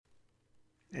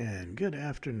And good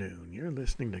afternoon. You're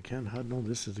listening to Ken Hudnall.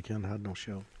 This is the Ken Hudnall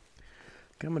Show.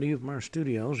 Coming to you from our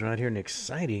studios right here in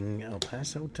exciting El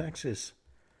Paso, Texas.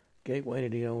 Gateway to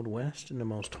the Old West and the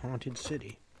most haunted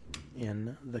city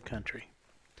in the country.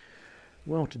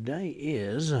 Well, today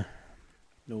is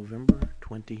November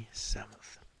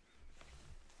 27th.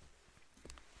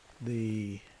 Let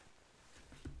me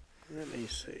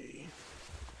see.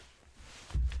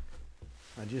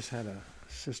 I just had a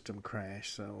system crash,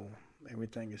 so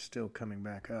everything is still coming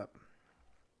back up.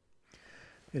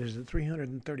 It is the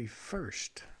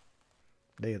 331st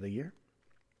day of the year.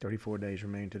 34 days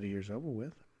remain to the year's over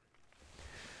with.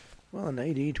 Well, in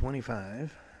AD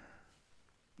 25,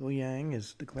 Luoyang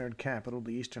is declared capital of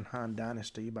the Eastern Han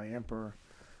Dynasty by Emperor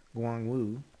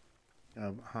Guangwu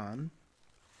of Han.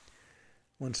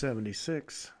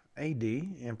 176 AD,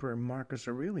 Emperor Marcus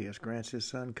Aurelius grants his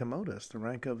son Commodus the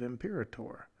rank of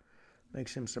Imperator,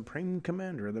 makes him supreme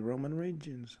commander of the Roman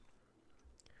regions.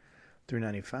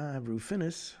 395,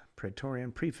 Rufinus,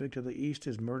 Praetorian prefect of the East,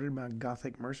 is murdered by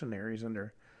Gothic mercenaries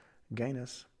under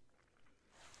Gaius.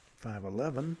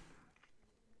 511,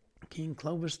 King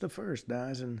Clovis I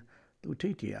dies in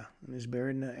Lutetia and is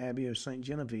buried in the Abbey of St.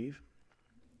 Genevieve.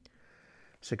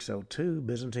 602,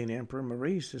 Byzantine Emperor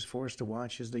Maurice is forced to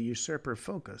watch as the usurper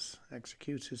Phocas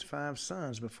executes his 5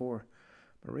 sons before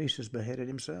Maurice is beheaded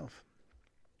himself.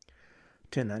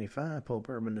 1095, Pope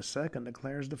Urban II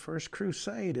declares the First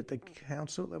Crusade at the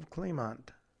Council of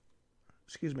Clermont.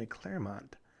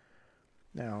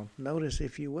 Now, notice,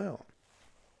 if you will,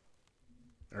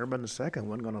 Urban II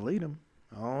wasn't going to lead them.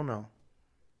 Oh, no.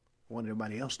 Wanted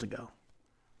everybody else to go.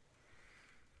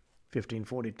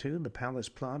 1542, the palace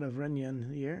plot of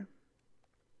Renyan.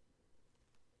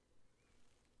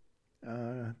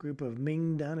 A group of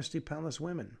Ming Dynasty palace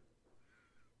women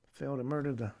failed to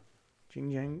murder the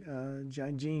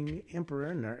Jiajing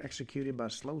Emperor and are executed by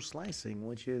slow slicing,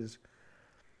 which is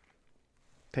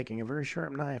taking a very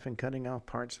sharp knife and cutting off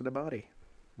parts of the body,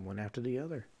 one after the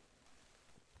other.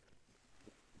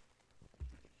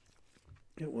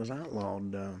 It was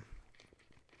outlawed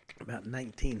about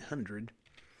 1900,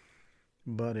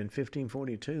 but in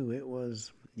 1542 it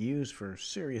was used for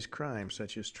serious crimes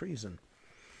such as treason.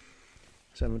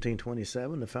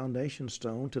 1727, the foundation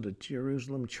stone to the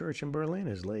Jerusalem Church in Berlin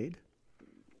is laid.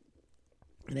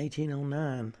 In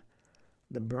 1809,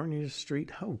 the Berners Street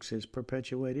hoax is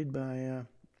perpetrated by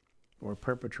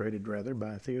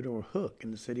Theodore Hook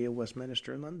in the city of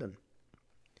Westminster, London.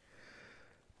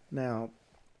 Now,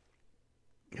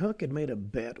 Hook had made a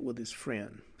bet with his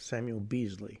friend, Samuel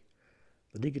Beasley,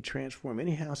 that he could transform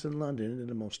any house in London into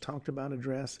the most talked-about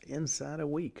address inside a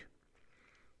week.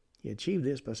 He achieved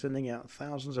this by sending out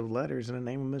thousands of letters in the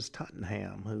name of Miss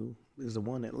Tottenham, who is the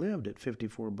one that lived at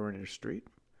 54 Berners Street,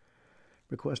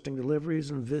 requesting deliveries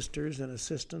and visitors and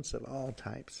assistance of all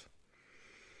types.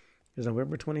 It was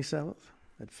November 27th.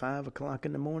 At 5 o'clock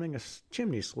in the morning, a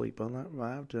chimney sweep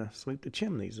arrived to sweep the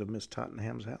chimneys of Miss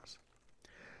Tottenham's house.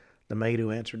 The maid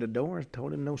who answered the door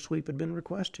told him no sweep had been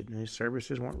requested and his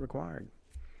services weren't required.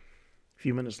 A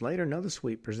few minutes later, another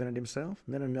sweep presented himself,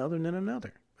 and then another, and then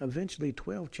another. Eventually,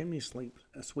 12 chimney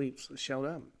sweeps showed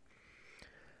up.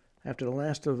 After the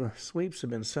last of the sweeps had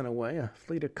been sent away, a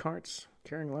fleet of carts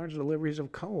carrying large deliveries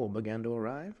of coal began to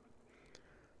arrive,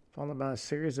 followed by a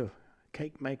series of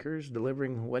cake makers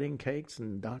delivering wedding cakes,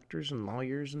 and doctors and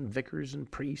lawyers and vicars and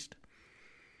priests,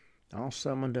 all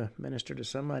summoned to minister to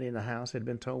somebody in the house had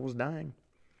been told was dying.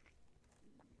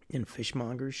 And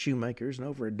fishmongers, shoemakers, and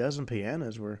over a dozen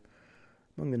pianos were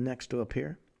among the next to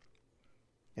appear.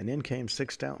 And then came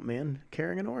 6 stout men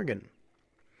carrying an organ.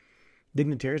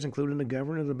 Dignitaries, including the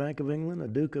Governor of the Bank of England, the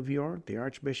Duke of York, the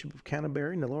Archbishop of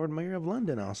Canterbury, and the Lord Mayor of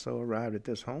London also arrived at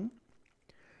this home.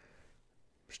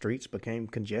 Streets became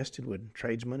congested with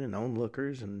tradesmen and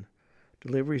onlookers, and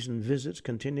deliveries and visits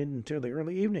continued until the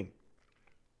early evening,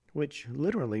 which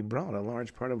literally brought a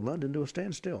large part of London to a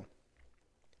standstill.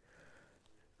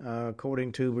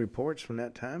 According to reports from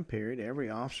that time period, every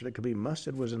officer that could be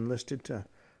mustered was enlisted to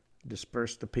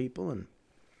disperse the people and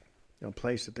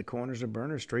placed at the corners of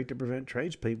Berners Street to prevent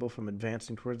tradespeople from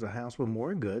advancing towards the house with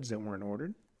more goods that weren't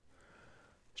ordered.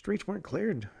 Streets weren't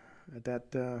cleared at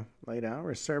that late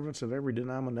hour as servants of every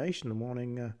denomination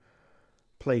wanting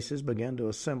places began to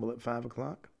assemble at 5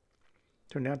 o'clock.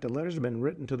 Turned out the letters had been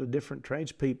written to the different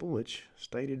tradespeople, which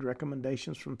stated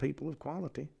recommendations from people of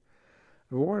quality.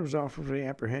 A reward was offered for the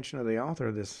apprehension of the author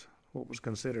of this, what was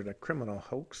considered a criminal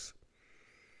hoax.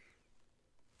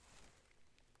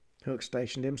 Hook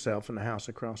stationed himself in the house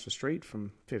across the street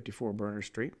from 54 Berners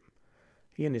Street.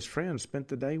 He and his friends spent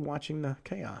the day watching the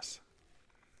chaos.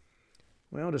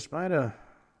 Well, despite a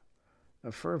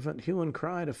a fervent hue and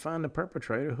cry to find the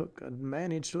perpetrator who had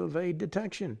managed to evade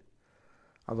detection,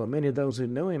 although many of those who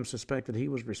knew him suspected he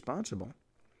was responsible.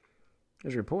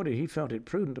 As reported, he felt it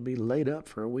prudent to be laid up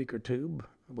for a week or two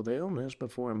with illness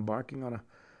before embarking on a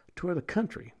tour of the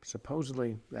country.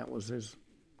 Supposedly, that was his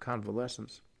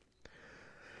convalescence.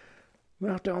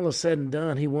 Well, after all is said and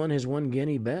done, he won his 1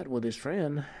 guinea bet with his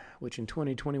friend, which in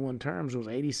 2021 terms was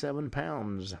 87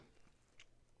 pounds.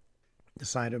 The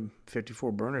site of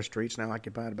 54 Burner Street is now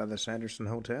occupied by the Sanderson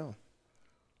Hotel.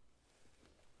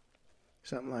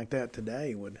 Something like that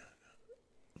today would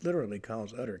literally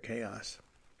cause utter chaos.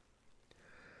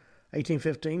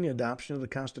 1815, the adoption of the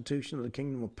Constitution of the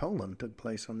Kingdom of Poland took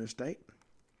place on this date.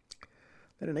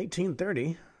 Then in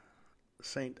 1830,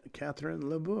 St. Catherine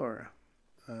Labour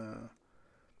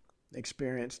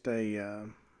experienced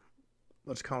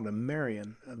what's called a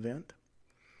Marian event.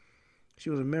 She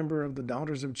was a member of the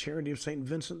Daughters of Charity of St.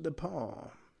 Vincent de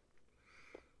Paul,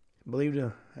 believed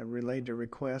to have relayed a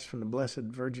request from the Blessed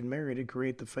Virgin Mary to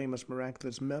create the famous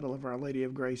miraculous medal of Our Lady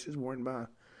of Graces worn by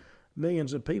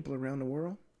millions of people around the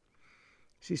world.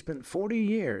 She spent 40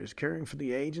 years caring for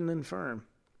the aged and infirm.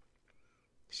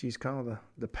 She's called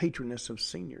the patroness of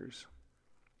seniors.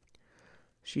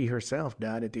 She herself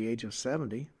died at the age of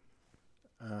 70.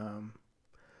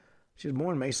 She was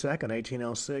born May 2nd,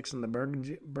 1806 in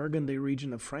the Burgundy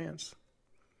region of France.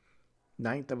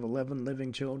 9th of 11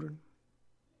 living children.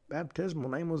 Baptismal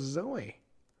name was Zoe,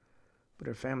 but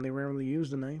her family rarely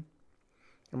used the name.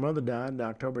 Her mother died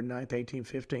October 9th,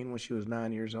 1815 when she was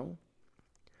 9 years old.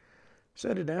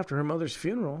 Said that after her mother's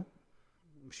funeral,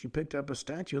 she picked up a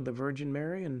statue of the Virgin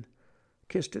Mary and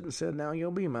kissed it and said, "Now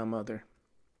you'll be my mother."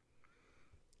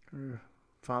 Her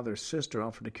father's sister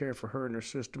offered to care for her and her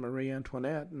sister Marie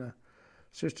Antoinette, and the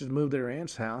sisters moved to their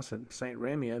aunt's house at St.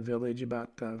 Remy, a village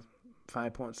about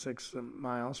 5.6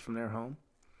 miles from their home.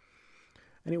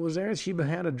 And it was there she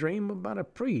had a dream about a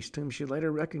priest whom she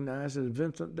later recognized as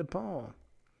Vincent de Paul.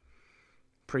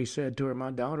 The priest said to her,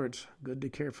 "My daughter, it's good to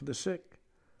care for the sick.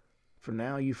 For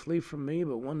now you flee from me,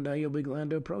 but one day you'll be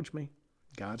glad to approach me.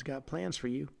 God's got plans for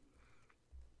you."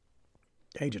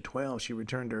 At the age of 12, she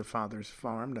returned to her father's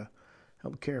farm to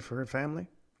help care for her family.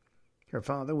 Her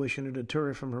father, wishing to deter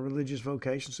her from her religious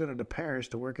vocation, sent her to Paris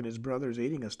to work at his brother's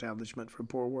eating establishment for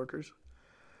poor workers.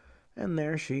 And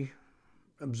there she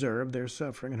observed their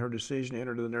suffering, and her decision to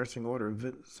enter the nursing order of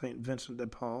St. Vincent de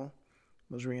Paul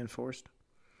was reinforced.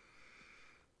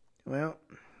 Well,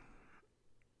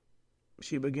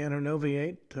 she began her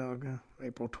novitiate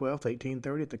April 12th,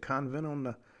 1830 at the convent on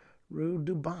the Rue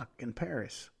du Bac in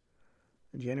Paris.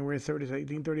 On January 30th,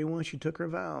 1831, she took her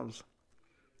vows.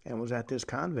 And it was at this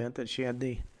convent that she had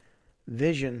the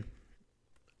vision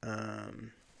of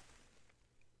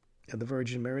the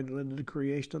Virgin Mary that led to the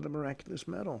creation of the miraculous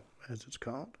medal, as it's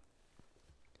called.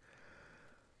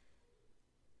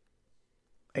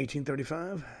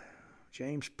 1835,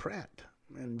 James Pratt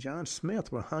and John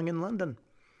Smith were hung in London.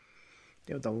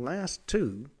 They were the last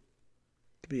two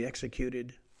to be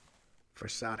executed for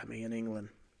sodomy in England.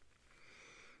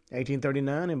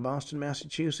 1839, in Boston,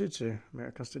 Massachusetts, the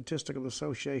American Statistical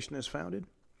Association is founded.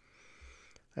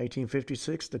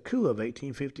 1856, the coup of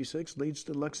 1856 leads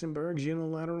to Luxembourg's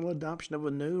unilateral adoption of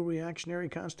a new reactionary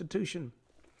constitution.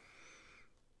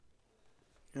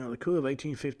 The coup of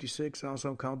 1856,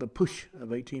 also called the Putsch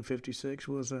of 1856,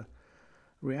 was a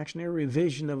reactionary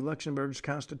revision of Luxembourg's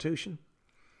constitution.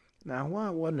 Now,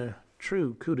 while it wasn't a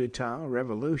true coup d'etat, a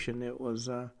revolution, it was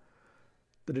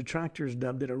the detractors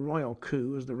dubbed it a royal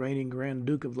coup, as the reigning Grand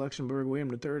Duke of Luxembourg,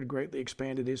 William III, greatly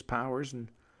expanded his powers, and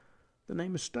the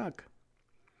name is stuck.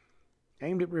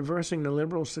 Aimed at reversing the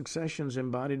liberal successions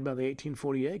embodied by the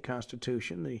 1848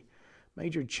 Constitution, the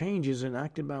major changes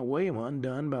enacted by William were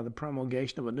undone by the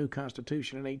promulgation of a new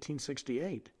constitution in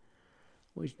 1868,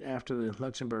 which after the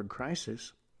Luxembourg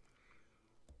crisis.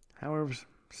 However,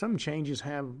 some changes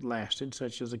have lasted,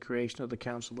 such as the creation of the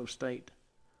Council of State.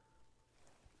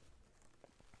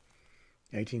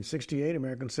 1868,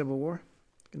 American Civil War.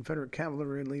 Confederate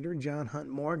cavalry leader John Hunt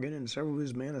Morgan and several of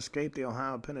his men escaped the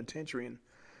Ohio Penitentiary and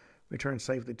returned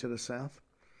safely to the South.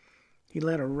 He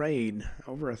led a raid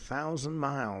over 1,000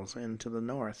 miles into the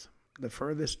North, the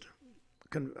furthest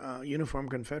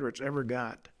uniformed Confederates ever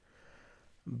got.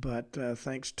 But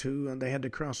thanks to, they had to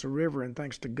cross a river, and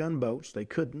thanks to gunboats, they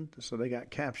couldn't, so they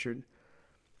got captured,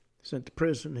 sent to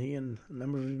prison. He and a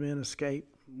number of his men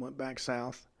escaped, went back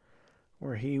south,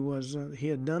 where he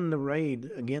had done the raid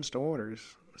against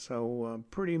orders. So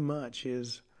pretty much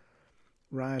his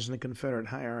rise in the Confederate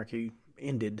hierarchy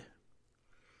ended.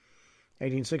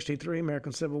 1863,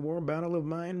 American Civil War, Battle of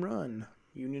Mine Run.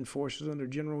 Union forces under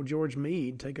General George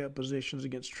Meade take up positions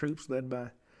against troops led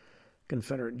by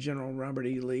Confederate General Robert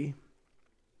E. Lee.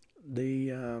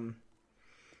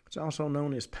 It's also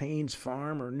known as Payne's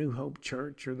Farm or New Hope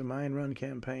Church or the Mine Run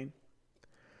Campaign.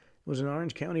 It was in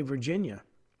Orange County, Virginia.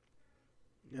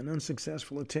 An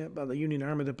unsuccessful attempt by the Union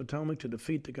Army of the Potomac to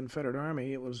defeat the Confederate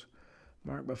Army. It was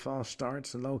marked by false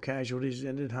starts and low casualties,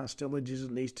 ended hostilities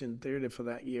in the Eastern Theater for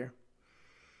that year.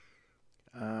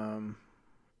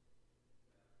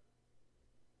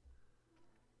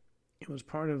 It was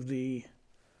part of the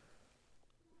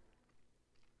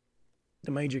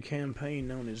major campaign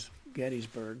known as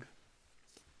Gettysburg,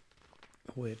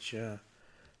 which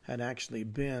had actually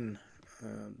been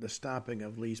the stopping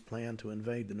of Lee's plan to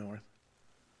invade the North.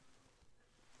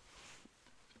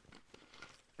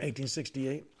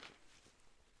 1868,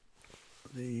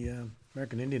 the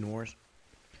American Indian Wars.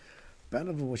 Battle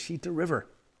of the Washita River.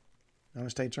 United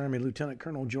States Army Lieutenant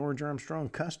Colonel George Armstrong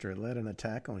Custer led an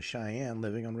attack on Cheyenne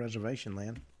living on reservation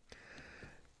land.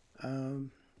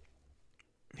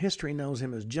 History knows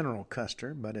him as General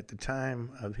Custer, but at the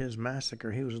time of his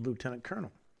massacre, he was a lieutenant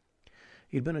colonel.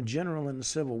 He'd been a general in the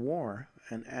Civil War,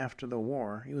 and after the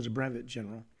war, he was a brevet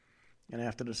general. And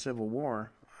after the Civil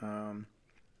War,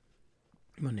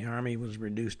 when the Army was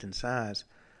reduced in size,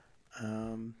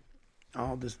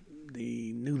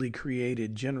 the newly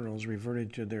created generals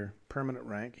reverted to their permanent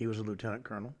rank. He was a lieutenant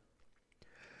colonel.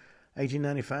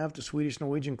 1895, the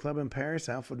Swedish-Norwegian Club in Paris,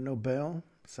 Alfred Nobel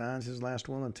signs his last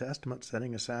will and testament,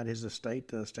 setting aside his estate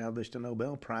to establish the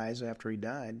Nobel Prize after he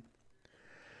died.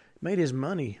 He made his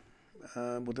money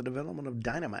with the development of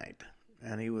dynamite,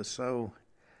 and he was so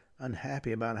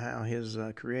unhappy about how his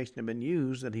creation had been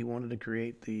used that he wanted to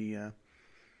create the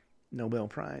Nobel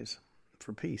Prize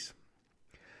for Peace.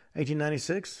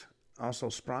 1896, also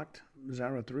Spracht,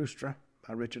 Zarathustra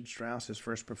by Richard Strauss is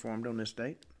first performed on this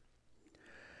date.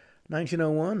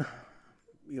 1901,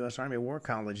 U.S. Army War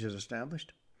College is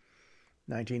established.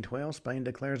 1912, Spain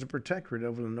declares a protectorate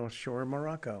over the north shore of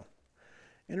Morocco.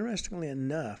 Interestingly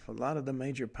enough, a lot of the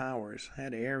major powers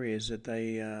had areas that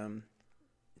they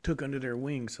took under their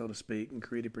wing, so to speak, and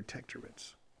created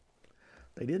protectorates.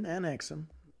 They didn't annex them.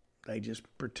 They just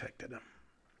protected them.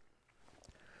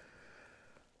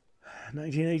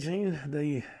 1918,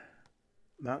 the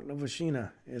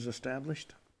Magna is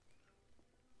established.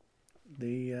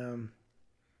 The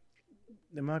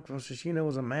Magna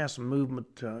was a mass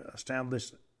movement to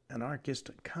establish anarchist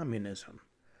communism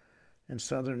in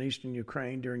southern and eastern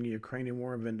Ukraine during the Ukrainian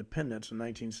War of Independence in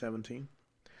 1917.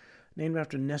 Named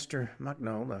after Nestor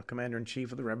Makhno, the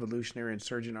commander-in-chief of the Revolutionary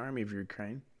Insurgent Army of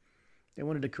Ukraine, they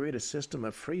wanted to create a system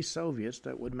of free Soviets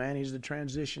that would manage the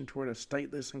transition toward a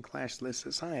stateless and classless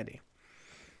society.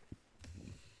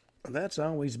 That's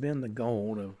always been the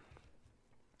goal of,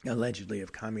 allegedly,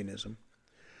 of communism.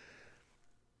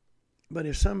 But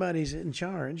if somebody's in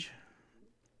charge,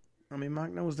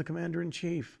 Makhno was the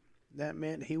commander-in-chief. That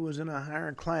meant he was in a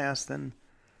higher class than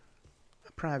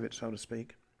a private, so to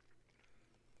speak.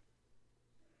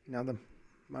 Now, the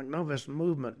Makhnovist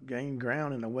movement gained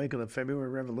ground in the wake of the February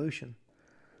Revolution,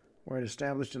 where it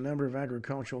established a number of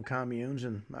agricultural communes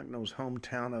in Makhno's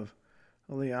hometown of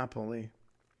Leopold.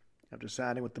 After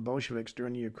siding with the Bolsheviks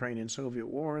during the Ukrainian-Soviet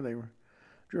War, they were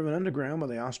driven underground by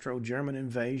the Austro-German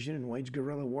invasion and waged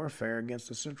guerrilla warfare against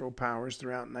the Central Powers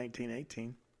throughout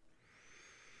 1918.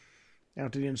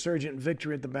 After the insurgent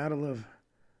victory at the Battle of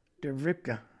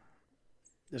Dervivka,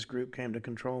 this group came to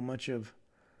control much of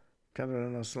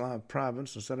Kazanoslav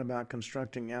province and set about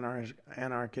constructing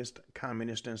anarchist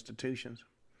communist institutions.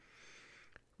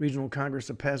 Regional Congress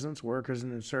of Peasants, Workers,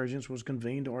 and Insurgents was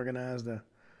convened to organize the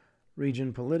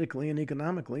region politically and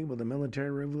economically, with the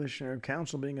Military Revolutionary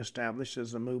Council being established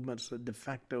as the movement's de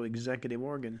facto executive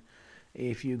organ.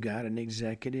 If you got an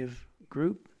executive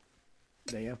group,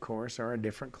 they, of course, are a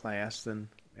different class than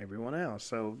everyone else.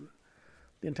 So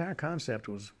the entire concept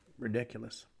was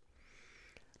ridiculous.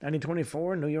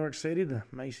 1924, New York City, the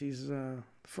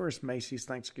first Macy's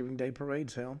Thanksgiving Day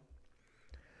parade's held.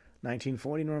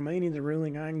 1940, in Romania, the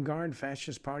ruling Iron Guard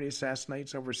fascist party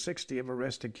assassinates over 60 of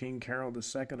arrested King Carol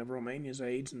II of Romania's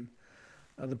aides and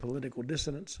other political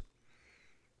dissidents.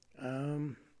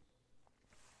 The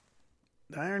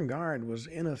Iron Guard was,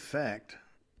 in effect,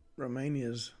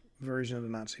 Romania's version of the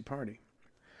Nazi Party.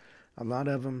 A lot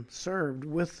of them served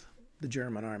with the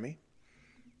German army.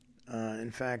 In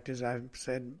fact, as I've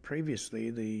said previously,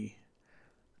 the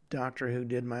doctor who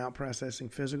did my out-processing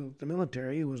physical at the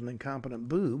military, who was an incompetent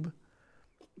boob,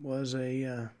 was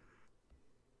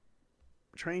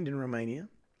trained in Romania.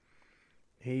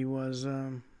 He was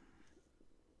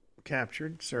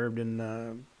captured, served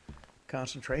in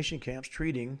concentration camps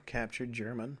treating captured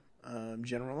German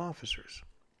general officers.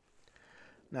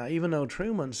 Now, even though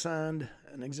Truman signed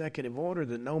an executive order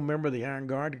that no member of the Iron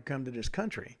Guard could come to this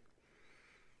country,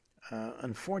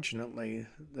 unfortunately,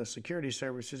 the security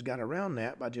services got around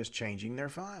that by just changing their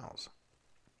files.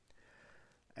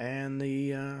 And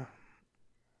the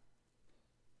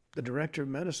director of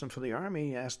medicine for the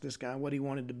Army asked this guy what he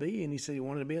wanted to be, and he said he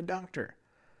wanted to be a doctor.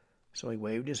 So he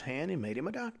waved his hand and made him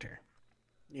a doctor.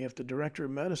 If the director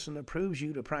of medicine approves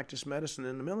you to practice medicine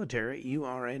in the military, you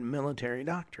are a military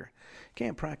doctor. You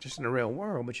can't practice in the real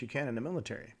world, but you can in the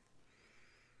military.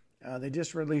 They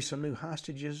just released some new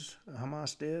hostages,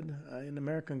 Hamas did. An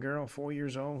American girl, 4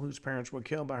 years old, whose parents were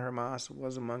killed by Hamas,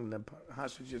 was among the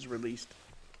hostages released.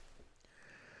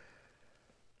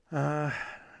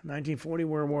 1940,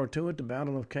 World War II, at the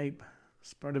Battle of Cape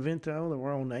Spartivento, the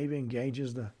Royal Navy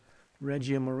engages the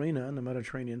Regia Marina in the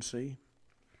Mediterranean Sea.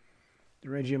 The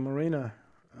Regia Marina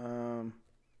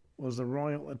was the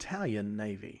Royal Italian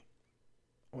Navy,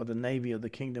 or the Navy of the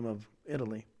Kingdom of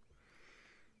Italy.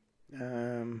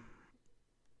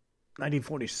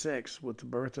 1946, with the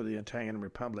birth of the Italian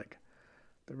Republic,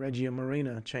 the Regia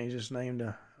Marina changed its name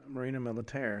to Marina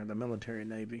Militare, the military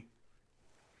navy.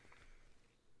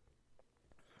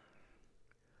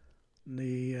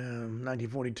 The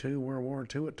 1942 World War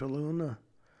II at Toulon, the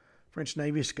French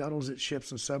Navy scuttles its ships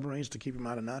and submarines to keep them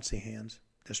out of Nazi hands,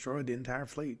 destroyed the entire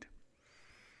fleet.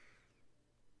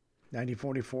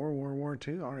 1944 World War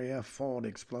II, RAF Ford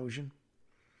explosion.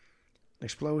 An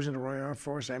explosion at the Royal Air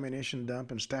Force ammunition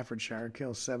dump in Staffordshire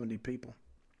kills 70 people.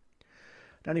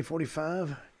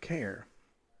 1945, CARE,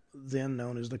 then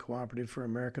known as the Cooperative for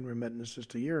American Remittances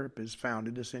to Europe, is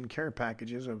founded to send care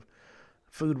packages of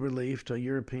food relief to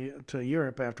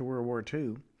Europe after World War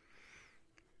II.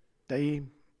 They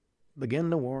begin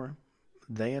the war,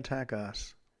 they attack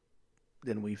us,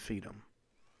 then we feed them.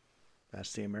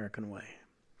 That's the American way.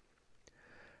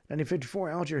 1954,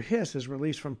 Alger Hiss is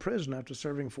released from prison after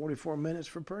serving 44 minutes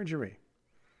for perjury.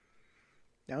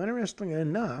 Now, interestingly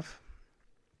enough,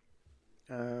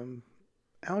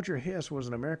 Alger Hiss was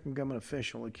an American government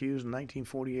official accused in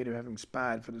 1948 of having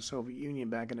spied for the Soviet Union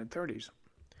back in the 30s.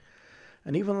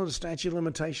 And even though the statute of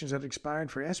limitations had expired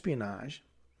for espionage,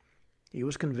 he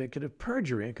was convicted of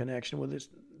perjury in connection with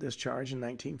this charge in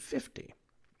 1950.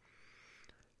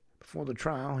 Before the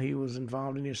trial, he was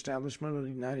involved in the establishment of the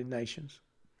United Nations.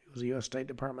 He was a U.S. State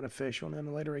Department official and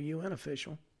then later a UN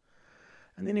official.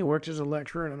 And then he worked as a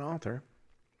lecturer and an author.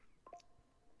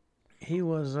 He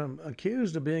was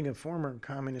accused of being a former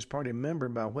Communist Party member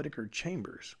by Whittaker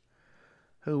Chambers,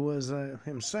 who was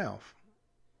himself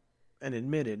an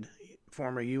admitted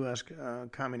former U.S.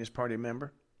 Communist Party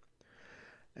member.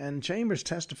 And Chambers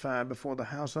testified before the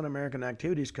House Un-American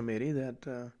Activities Committee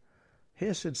that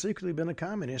Hiss had secretly been a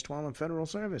communist while in federal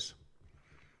service.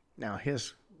 Now,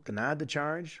 Hiss denied the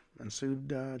charge and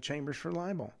sued Chambers for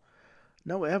libel.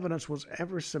 No evidence was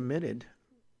ever submitted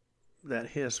that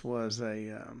Hiss was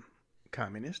a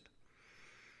communist.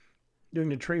 During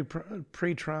the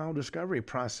pre-trial discovery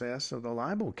process of the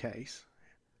libel case,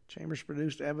 Chambers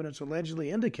produced evidence allegedly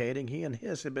indicating he and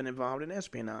Hiss had been involved in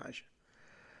espionage.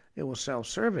 It was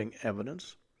self-serving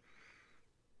evidence.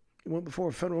 It went before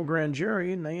a federal grand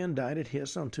jury, and they indicted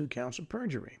Hiss on 2 counts of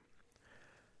perjury.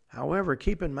 However,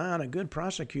 keep in mind, a good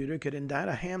prosecutor could indict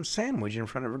a ham sandwich in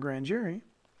front of a grand jury.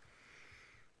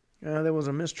 There was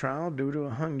a mistrial due to a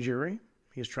hung jury.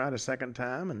 He was tried a second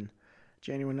time, and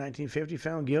January 1950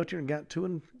 found guilty and got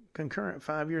 2 concurrent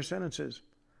 5-year sentences.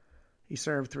 He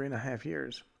served 3.5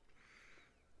 years.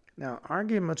 Now,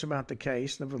 arguments about the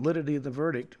case, the validity of the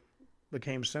verdict,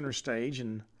 became center stage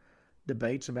in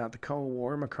debates about the Cold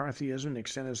War, McCarthyism, and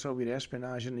extended Soviet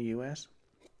espionage in the U.S.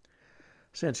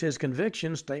 Since his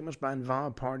conviction, statements by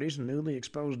involved parties and newly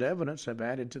exposed evidence have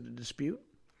added to the dispute.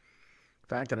 In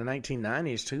fact, in the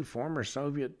 1990s, 2 former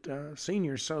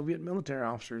senior Soviet military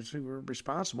officers who were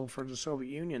responsible for the Soviet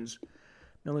Union's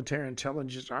military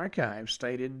intelligence archives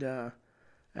stated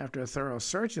after a thorough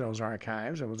search of those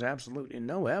archives, there was absolutely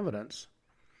no evidence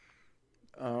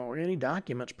or any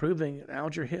documents proving that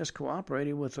Alger Hiss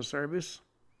cooperated with the service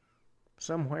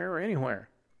somewhere or anywhere.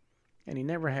 And he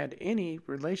never had any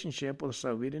relationship with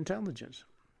Soviet intelligence.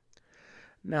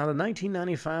 Now, the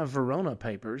 1995 Verona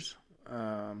Papers,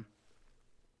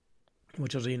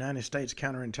 which was a United States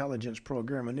counterintelligence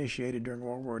program initiated during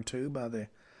World War II by the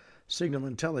Signal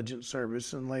Intelligence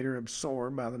Service and later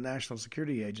absorbed by the National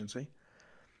Security Agency,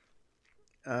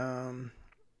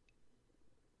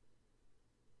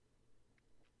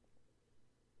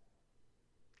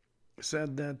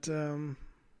 said that,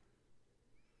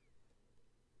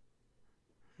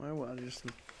 I was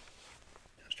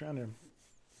trying to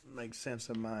make sense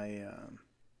of my...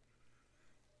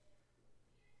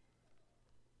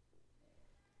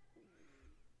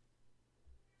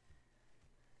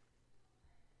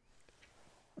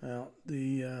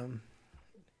 the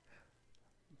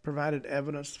provided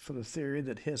evidence for the theory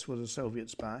that Hiss was a Soviet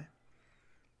spy,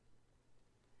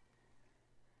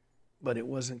 but it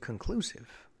wasn't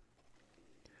conclusive.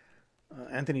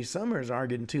 Anthony Summers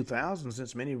argued in 2000,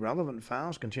 since many relevant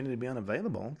files continue to be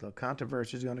unavailable, the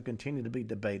controversy is going to continue to be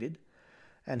debated,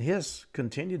 and Hiss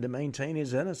continued to maintain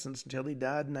his innocence until he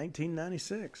died in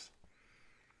 1996.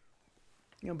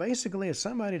 Basically, if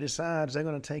somebody decides they're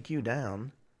going to take you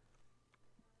down,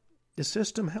 the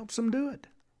system helps them do it.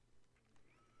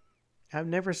 I've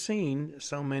never seen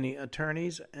so many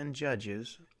attorneys and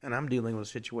judges, and I'm dealing with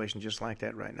a situation just like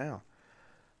that right now,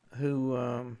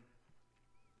 who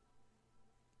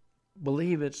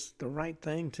believe it's the right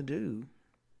thing to do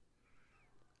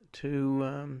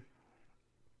to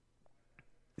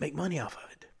make money off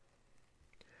of it.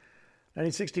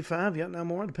 1965, Vietnam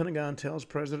War, the Pentagon tells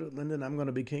President Lyndon, "I'm going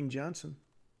to be King Johnson."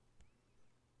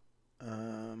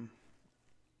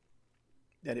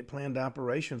 That it planned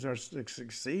operations are to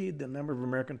succeed. The number of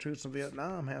American troops in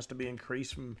Vietnam has to be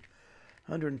increased from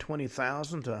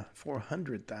 120,000 to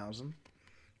 400,000.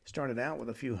 Started out with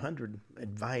a few hundred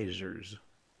advisors.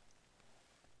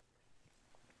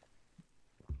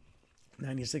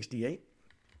 1968,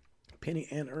 Penny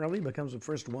Ann Early becomes the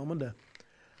first woman to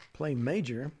play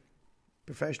major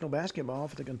professional basketball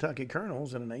for the Kentucky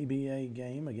Colonels in an ABA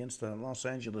game against the Los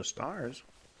Angeles Stars.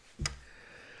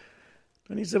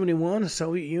 1971, the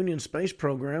Soviet Union space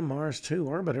program Mars 2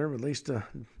 orbiter released a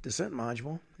descent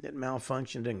module. It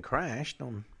malfunctioned and crashed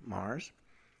on Mars,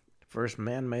 the first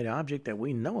man-made object that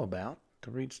we know about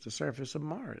to reach the surface of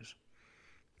Mars.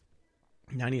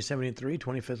 1973,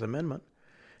 25th Amendment.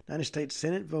 United States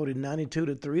Senate voted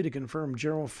 92-3 to confirm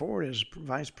Gerald Ford as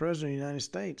Vice President of the United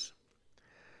States.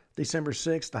 December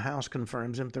 6th, the House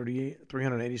confirms him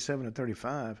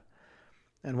 387-35.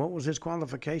 And what was his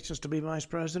qualifications to be Vice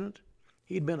President?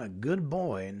 He'd been a good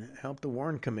boy and helped the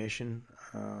Warren Commission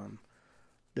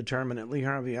determine that Lee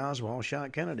Harvey Oswald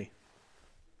shot Kennedy.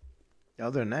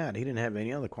 Other than that, he didn't have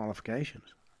any other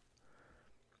qualifications.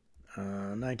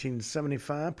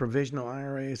 1975, provisional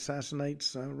IRA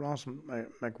assassinates Ross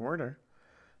McWhirter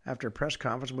after a press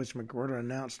conference in which McWhirter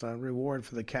announced a reward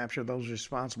for the capture of those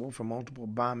responsible for multiple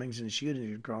bombings and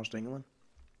shootings across England.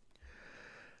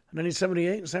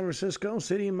 1978, in San Francisco,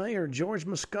 city mayor George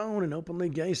Moscone and openly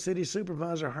gay city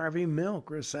supervisor Harvey Milk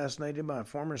were assassinated by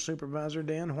former supervisor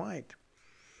Dan White.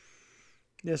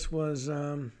 This was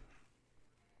one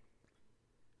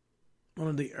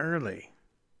of the early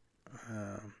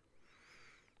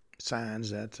signs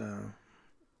that the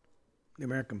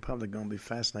American public going to be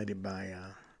fascinated by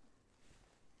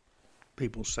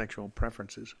people's sexual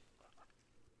preferences.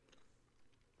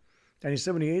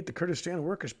 1978, the Kurdistan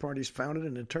Workers' Party is founded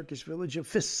in the Turkish village of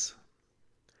Fis.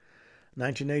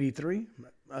 1983,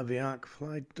 Avianca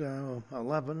Flight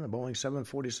 11, a Boeing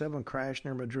 747, crashed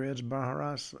near Madrid's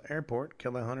Barajas Airport,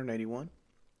 killed 181.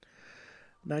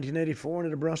 1984, under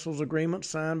the Brussels Agreement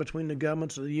signed between the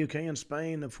governments of the UK and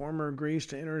Spain, the former agrees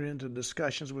to enter into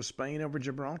discussions with Spain over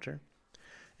Gibraltar,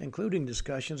 including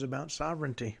discussions about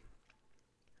sovereignty.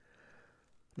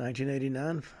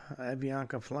 1989,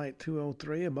 Avianca Flight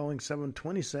 203, a Boeing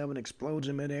 727, explodes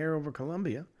in midair over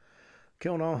Colombia,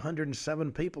 killed all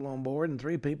 107 people on board and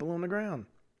 3 people on the ground.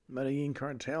 Medellin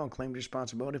cartel claimed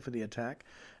responsibility for the attack,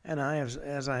 and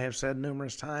as I have said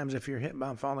numerous times, if you're hit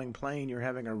by a falling plane, you're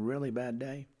having a really bad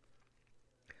day.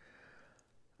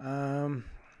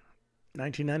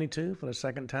 1992, for the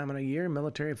second time in a year,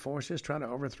 military forces try to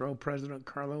overthrow President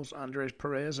Carlos Andrés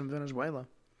Perez in Venezuela.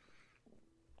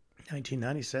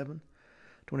 1997,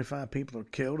 25 people are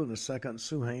killed in the second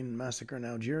Suhain massacre in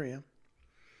Algeria.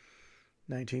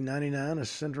 1999, a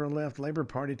centre-left Labour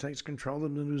Party takes control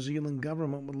of the New Zealand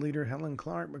government, with leader Helen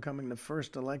Clark becoming the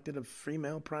first elected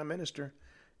female prime minister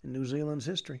in New Zealand's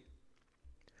history.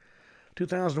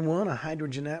 2001, a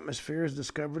hydrogen atmosphere is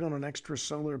discovered on an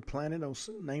extrasolar planet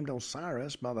named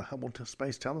Osiris by the Hubble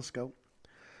Space Telescope.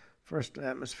 First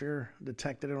atmosphere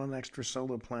detected on an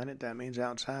extrasolar planet. That means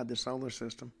outside the solar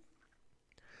system.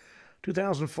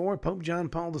 2004, Pope John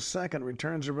Paul II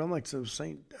returns the relics of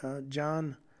St.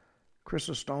 John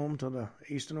Chrysostom to the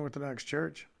Eastern Orthodox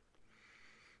Church.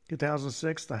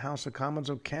 2006, the House of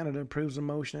Commons of Canada approves a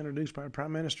motion introduced by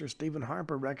Prime Minister Stephen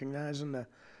Harper recognizing the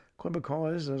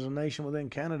Quebecois as a nation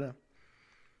within Canada.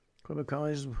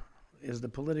 Quebecois is the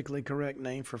politically correct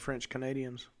name for French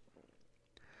Canadians.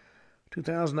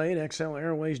 2008, XL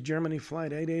Airways Germany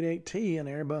Flight 888T, an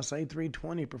Airbus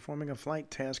A320 performing a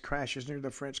flight test, crashes near the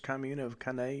French commune of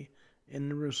Cannes in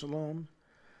Jerusalem,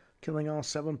 killing all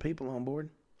 7 people on board.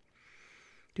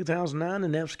 2009, the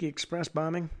Nevsky Express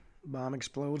bombing. Bomb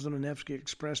explodes on the Nevsky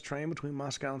Express train between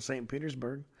Moscow and St.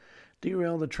 Petersburg.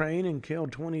 Derailed the train and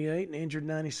killed 28 and injured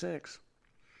 96.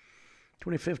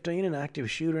 2015, an active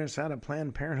shooter inside a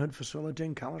Planned Parenthood facility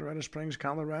in Colorado Springs,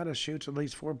 Colorado, shoots at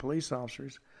least 4 police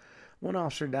officers. 1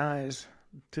 officer dies.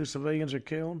 2 civilians are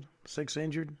killed, 6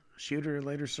 injured. Shooter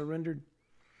later surrendered.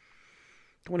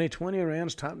 2020,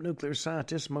 Iran's top nuclear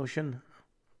scientist, Mohsen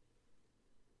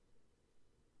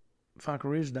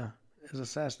Fakhrizadeh, is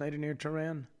assassinated near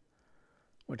Tehran.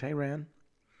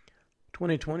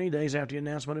 2020, days after the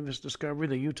announcement of its discovery,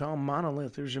 the Utah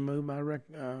monolith is removed by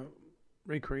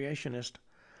recreationists.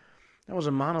 That was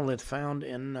a monolith found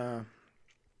in a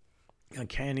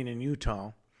canyon in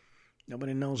Utah.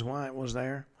 Nobody knows why it was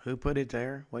there, who put it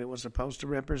there, what it was supposed to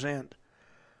represent.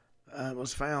 It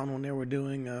was found when they were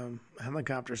doing a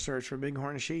helicopter search for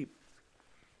bighorn sheep.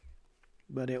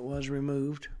 But it was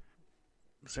removed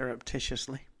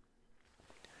surreptitiously.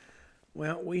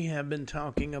 Well, we have been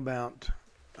talking about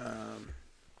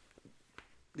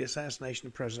the assassination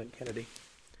of President Kennedy.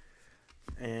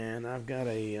 And I've got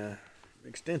a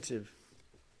extensive,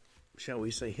 shall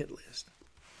we say, hit list.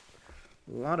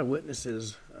 A lot of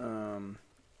witnesses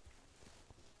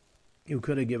who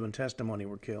could have given testimony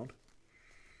were killed.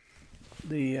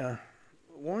 The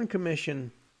Warren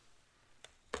Commission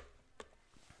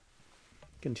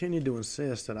continued to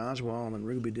insist that Oswald and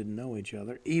Ruby didn't know each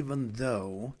other, even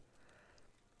though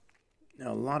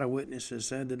a lot of witnesses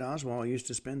said that Oswald used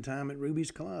to spend time at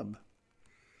Ruby's club.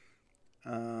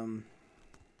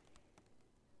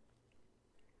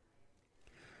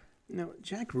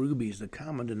 Jack Ruby is the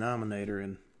common denominator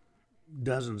in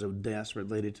dozens of deaths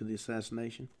related to the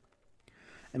assassination.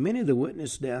 And many of the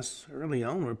witness deaths early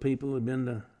on were people who had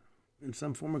been in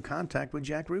some form of contact with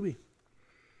Jack Ruby.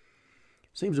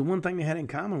 Seems the one thing they had in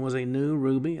common was they knew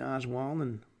Ruby, Oswald,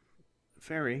 and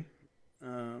Ferry.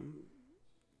 They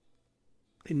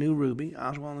knew Ruby,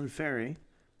 Oswald, and Ferry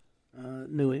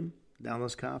knew him.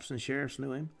 Dallas cops and sheriffs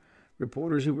knew him.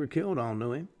 Reporters who were killed all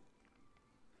knew him.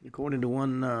 According to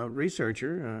one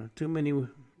researcher, too many who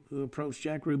approached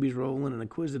Jack Ruby's role in an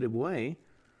inquisitive way.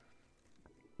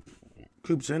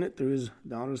 Troop Senate, through his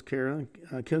daughters, Carolyn,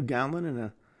 killed Gowland in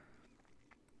a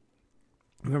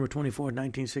November 24,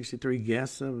 1963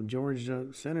 guests of George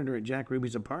Senator at Jack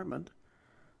Ruby's apartment.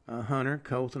 Hunter,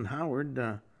 Colt, and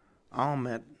Howard all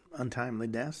met untimely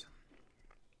deaths.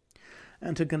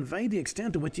 And to convey the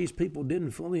extent to which these people didn't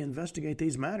fully investigate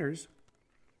these matters,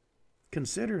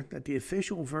 consider that the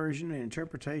official version and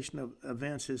interpretation of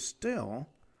events is still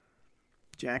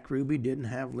Jack Ruby didn't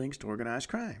have links to organized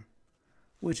crime,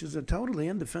 which is a totally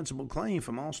indefensible claim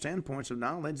from all standpoints of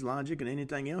knowledge, logic, and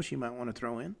anything else you might want to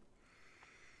throw in.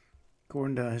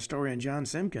 According to historian John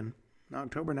Simkin, in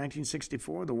October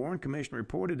 1964, the Warren Commission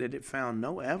reported that it found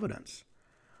no evidence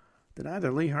that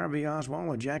either Lee Harvey Oswald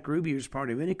or Jack Ruby was part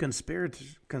of any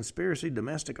conspiracy,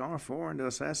 domestic or foreign, to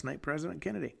assassinate President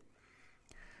Kennedy.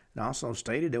 It also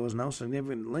stated there was no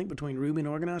significant link between Ruby and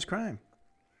organized crime.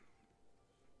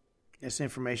 This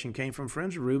information came from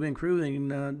friends of Ruby,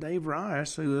 including Dave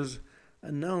Rice, who is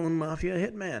a known mafia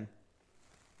hitman.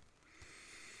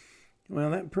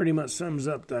 Well, that pretty much sums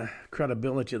up the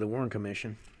credibility of the Warren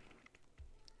Commission.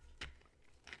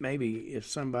 Maybe if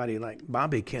somebody like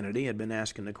Bobby Kennedy had been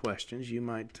asking the questions, you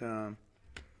might have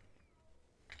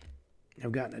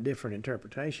gotten a different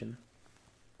interpretation.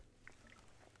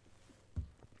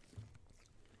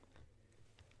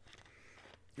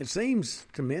 It seems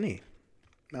to many,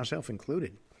 myself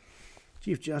included,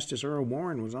 Chief Justice Earl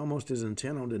Warren was almost as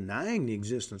intent on denying the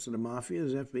existence of the mafia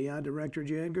as FBI Director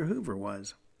J. Edgar Hoover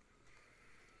was.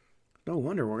 No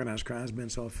wonder organized crime has been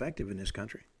so effective in this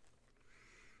country.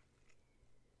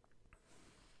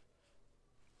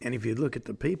 And if you look at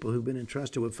the people who've been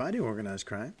entrusted with fighting organized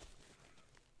crime,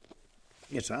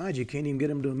 it's odd you can't even get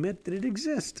them to admit that it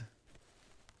exists.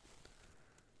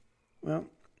 Well,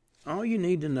 all you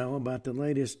need to know about the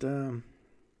latest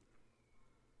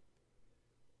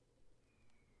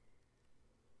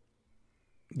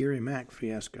Gary Mack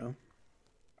fiasco,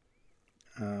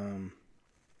 and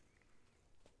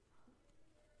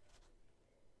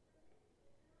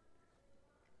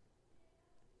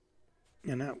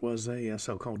that was a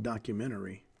so-called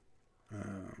documentary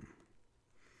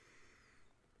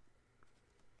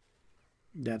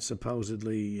that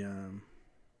supposedly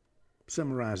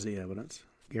summarized the evidence.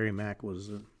 Gary Mack was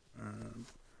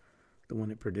the one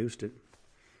that produced it.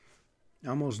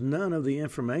 Almost none of the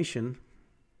information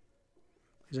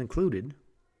is included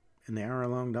in the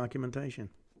hour-long documentary.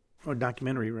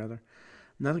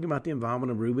 Nothing about the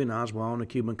involvement of Ruby and Oswald in the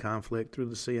Cuban conflict through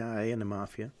the CIA and the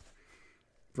Mafia.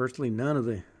 Virtually none of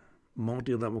the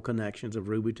multi-level connections of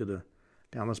Ruby to the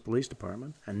Dallas Police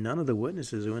Department, and none of the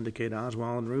witnesses who indicate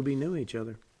Oswald and Ruby knew each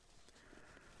other.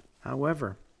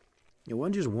 However, it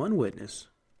wasn't just one witness.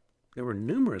 There were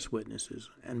numerous witnesses,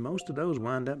 and most of those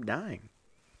wound up dying.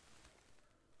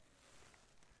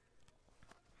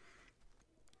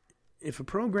 If a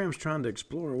program's trying to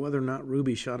explore whether or not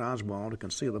Ruby shot Oswald to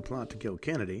conceal the plot to kill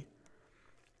Kennedy,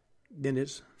 then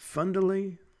it's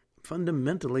fundamentally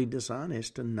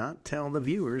dishonest to not tell the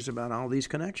viewers about all these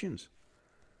connections.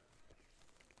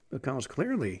 Because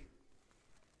clearly,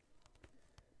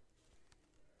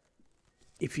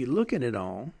 if you look at it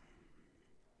all,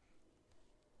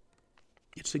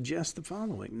 it suggests the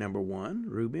following. Number one,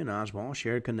 Ruby and Oswald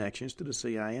shared connections to the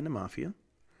CIA and the Mafia.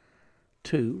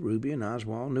 2, Ruby and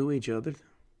Oswald knew each other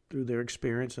through their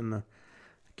experience in the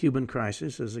Cuban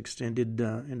crisis as extended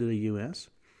into the U.S.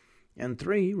 And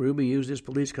 3, Ruby used his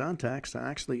police contacts to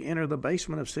actually enter the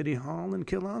basement of City Hall and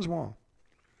kill Oswald.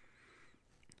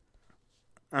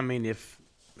 I mean, if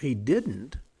he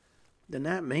didn't, then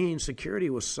that means security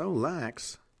was so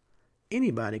lax,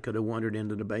 anybody could have wandered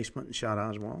into the basement and shot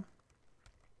Oswald.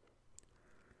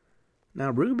 Now,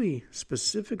 Ruby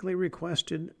specifically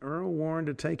requested Earl Warren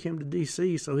to take him to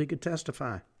D.C. so he could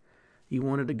testify. He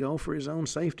wanted to go for his own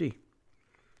safety,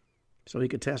 so he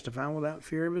could testify without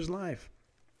fear of his life.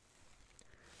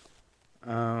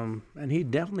 And he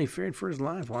definitely feared for his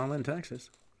life while in Texas.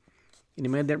 And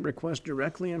he made that request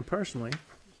directly and personally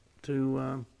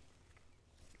to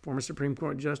former Supreme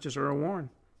Court Justice Earl Warren.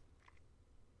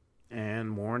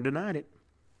 And Warren denied it.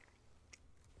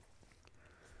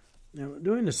 Now,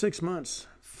 during the 6 months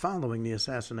following the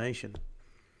assassination,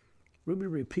 Ruby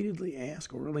repeatedly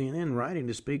asked, orally and in writing,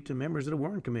 to speak to members of the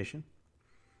Warren Commission.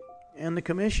 And the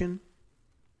commission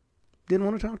didn't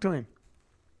want to talk to him.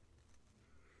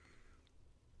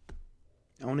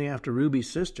 Only after Ruby's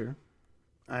sister,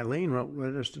 Eileen, wrote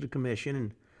letters to the commission,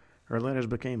 and her letters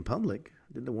became public,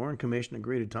 did the Warren Commission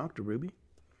agree to talk to Ruby.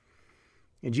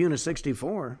 In June of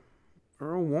 '64,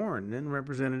 Earl Warren, then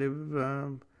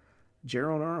Representative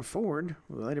Gerald R. Ford,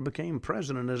 who later became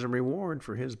president as a reward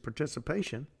for his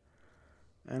participation,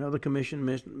 and other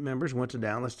commission members went to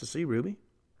Dallas to see Ruby.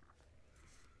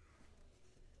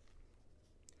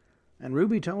 And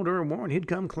Ruby told Earl Warren he'd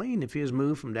come clean if he was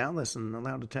moved from Dallas and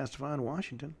allowed to testify in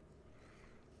Washington.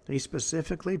 He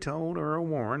specifically told Earl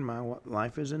Warren, my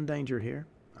life is in danger here.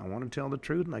 I want to tell the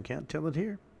truth, and I can't tell it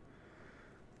here.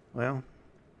 Well,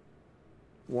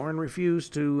 Warren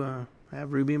refused to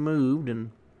have Ruby moved, and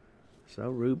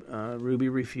so Ruby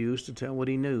refused to tell what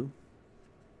he knew.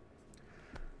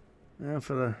 Now,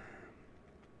 for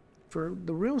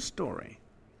the real story,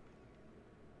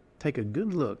 take a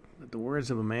good look at the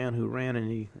words of a man who ran in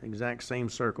the exact same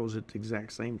circles at the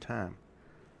exact same time.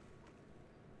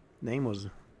 Name was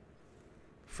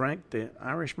Frank the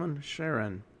Irishman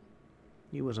Sharon.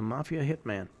 He was a mafia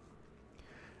hitman,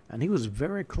 and he was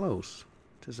very close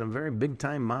to some very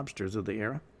big-time mobsters of the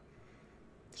era,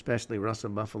 especially Russell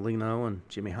Buffalino and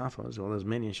Jimmy Hoffa, as well as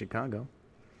many in Chicago.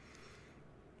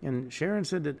 And Sharon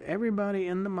said that everybody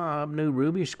in the mob knew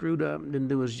Ruby screwed up and didn't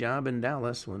do his job in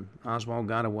Dallas when Oswald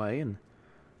got away, and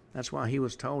that's why he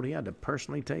was told he had to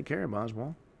personally take care of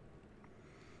Oswald.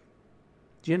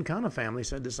 Giancana family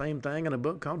said the same thing in a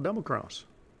book called Double Cross.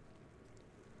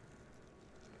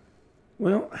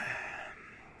 Well,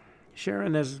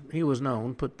 Sharon, as he was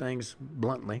known, put things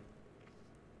bluntly.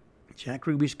 Jack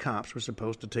Ruby's cops were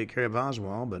supposed to take care of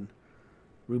Oswald, but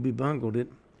Ruby bungled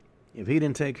it. If he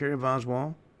didn't take care of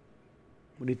Oswald,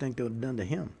 what do you think they would have done to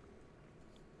him?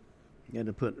 He had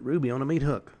to put Ruby on a meat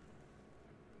hook.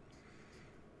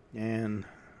 And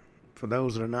for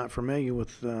those that are not familiar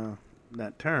with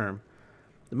that term,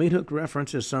 the meat hook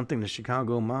reference is something the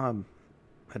Chicago mob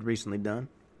had recently done,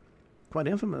 quite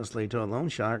infamously to a loan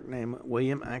shark named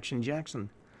William Action Jackson.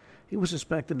 He was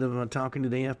suspected of talking to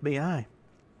the FBI.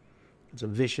 It's a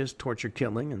vicious torture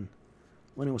killing, and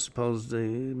when it was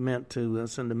supposedly meant to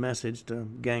send a message to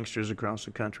gangsters across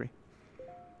the country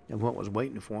of what was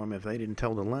waiting for them if they didn't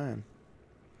toe the line,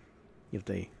 if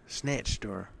they snitched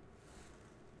or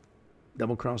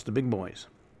double-crossed the big boys.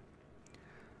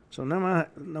 So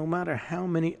no matter how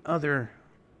many other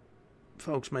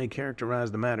folks may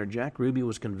characterize the matter, Jack Ruby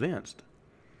was convinced,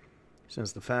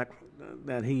 since the fact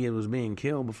that he was being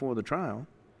killed before the trial,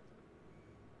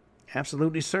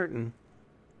 absolutely certain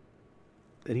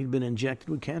that he'd been injected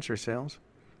with cancer cells,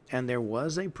 and there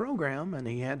was a program, and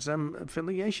he had some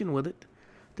affiliation with it,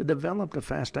 to develop the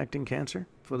fast-acting cancer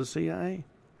for the CIA.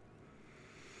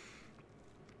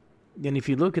 Then if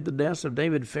you look at the deaths of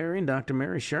David Ferry and Dr.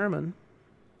 Mary Sherman,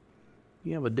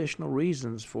 you have additional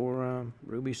reasons for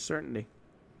Ruby's certainty.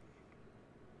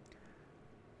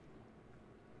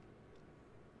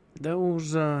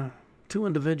 Those two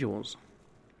individuals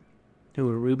who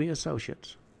were Ruby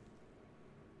associates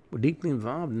were deeply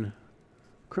involved in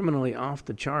criminally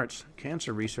off-the-charts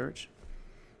cancer research.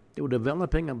 They were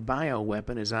developing a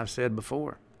bioweapon, as I've said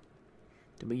before,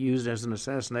 to be used as an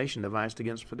assassination device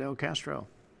against Fidel Castro.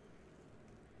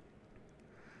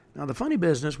 Now, the funny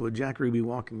business with Jack Ruby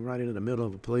walking right into the middle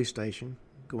of a police station,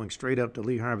 going straight up to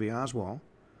Lee Harvey Oswald,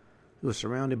 who was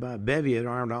surrounded by a bevy of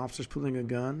armed officers pulling a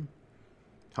gun,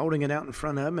 holding it out in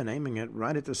front of him and aiming it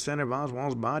right at the center of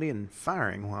Oswald's body and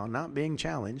firing while not being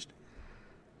challenged,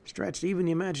 stretched even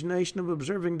the imagination of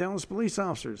observing Dallas police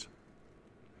officers.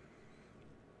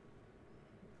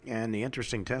 And the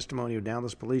interesting testimony of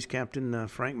Dallas Police Captain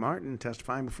Frank Martin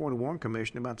testifying before the Warren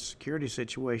Commission about the security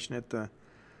situation at the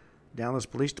Dallas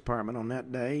Police Department on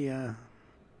that day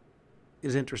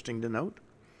is interesting to note.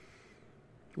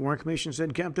 The Warren Commission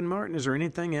said, "Captain Martin, is there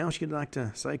anything else you'd like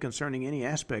to say concerning any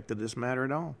aspect of this matter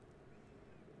at all?"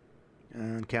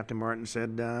 And Captain Martin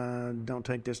said, "Don't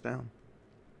take this down."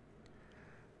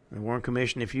 The Warren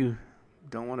Commission, "If you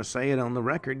don't want to say it on the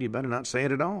record, you better not say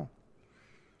it at all."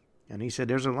 And he said,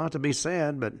 "There's a lot to be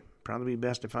said, but probably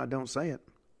best if I don't say it."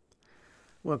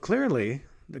 Well, clearly,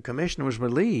 the commission was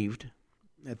relieved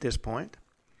at this point.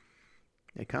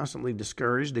 They constantly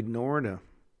discouraged, ignored,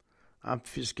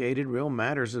 obfuscated real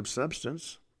matters of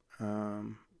substance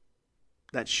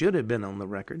that should have been on the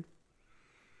record.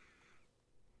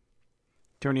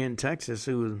 Attorney in Texas,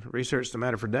 who researched the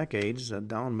matter for decades,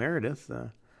 Don Meredith,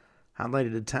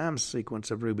 highlighted the time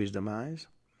sequence of Ruby's demise.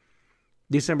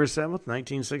 December 7th,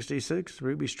 1966,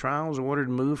 Ruby's trial was ordered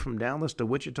and moved from Dallas to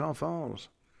Wichita Falls.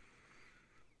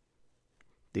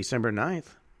 December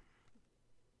 9th,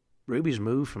 Ruby's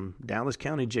moved from Dallas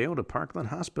County Jail to Parkland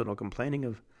Hospital, complaining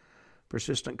of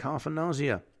persistent cough and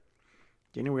nausea.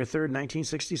 January 3rd,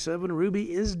 1967,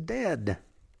 Ruby is dead.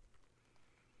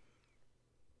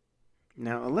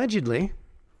 Now, allegedly,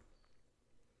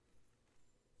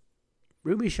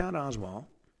 Ruby shot Oswald,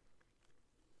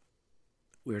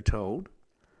 we're told,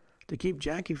 to keep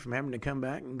Jackie from having to come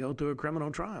back and go through a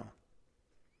criminal trial.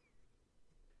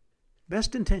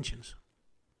 Best intentions.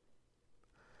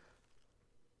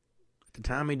 At the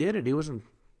time he did it, he was in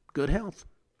good health.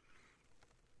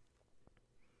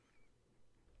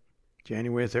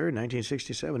 January 3rd,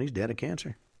 1967, he's dead of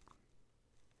cancer.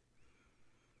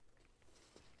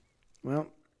 Well,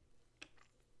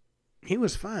 he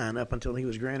was fine up until he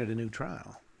was granted a new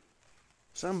trial.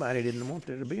 Somebody didn't want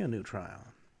there to be a new trial.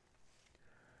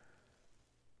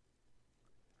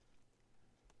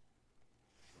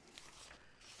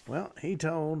 Well, he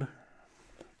told,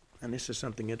 and this is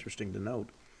something interesting to note,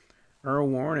 Earl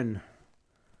Warren and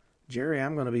Jerry,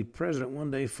 "I'm going to be president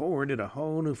one day forward," that a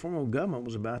whole new form of government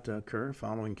was about to occur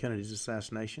following Kennedy's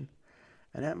assassination,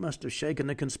 and that must have shaken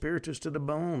the conspirators to the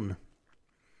bone.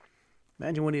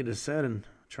 Imagine what he'd have said in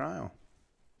trial.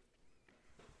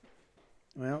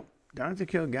 Well, Dr.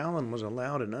 Kilgallen was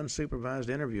allowed an unsupervised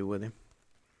interview with him,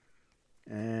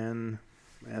 and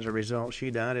as a result,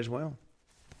 she died as well.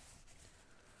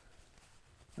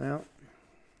 Well,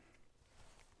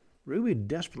 Ruby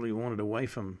desperately wanted away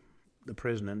from the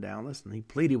prison in Dallas, and he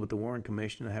pleaded with the Warren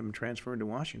Commission to have him transferred to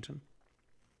Washington.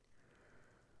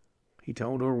 He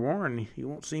told Warren, "You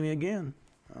won't see me again.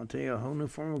 I'll tell you, a whole new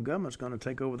form of government's going to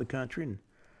take over the country, and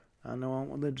I know I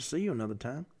won't live to see you another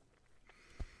time."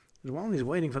 Because while he's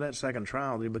waiting for that second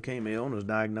trial, he became ill and was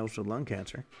diagnosed with lung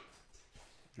cancer.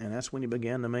 And that's when he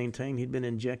began to maintain he'd been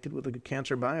injected with a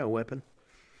cancer bioweapon.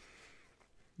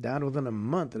 Died within a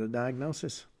month of the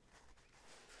diagnosis.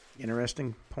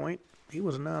 Interesting point, he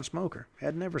was a non-smoker,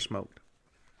 had never smoked.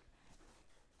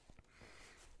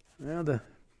 Well, the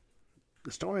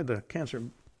story of the cancer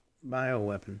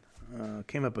bioweapon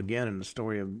came up again in the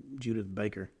story of Judith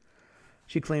Baker.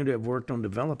 She claimed to have worked on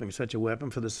developing such a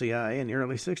weapon for the CIA in the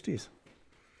early 60s.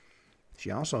 She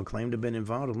also claimed to have been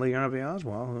involved with Lee Harvey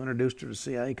Oswald, who introduced her to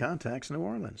CIA contacts in New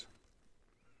Orleans.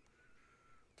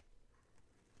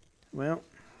 Well,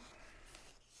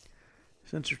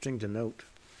 it's interesting to note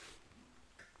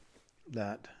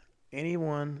that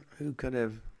anyone who could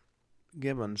have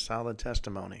given solid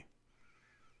testimony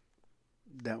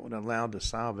that would allow the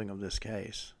solving of this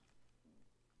case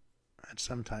had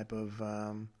some type of,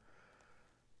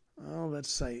 let's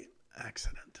say,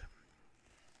 accident.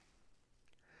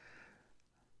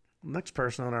 Next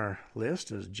person on our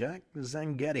list is Jack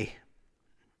Zangetti.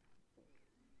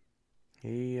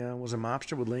 He was a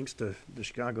mobster with links to the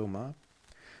Chicago mob.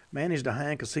 managed a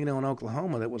high-end casino in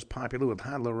Oklahoma that was popular with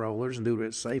high-low rollers, and due to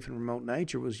its safe and remote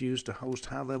nature, was used to host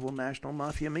high-level national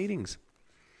mafia meetings.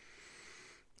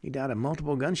 He died of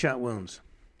multiple gunshot wounds.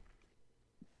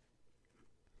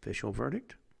 Official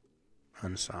verdict: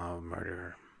 unsolved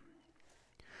murder.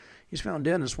 He was found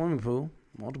dead in a swimming pool.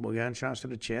 Multiple gunshots to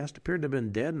the chest. Appeared to have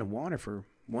been dead in the water for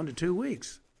 1 to 2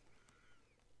 weeks.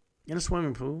 In a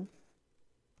swimming pool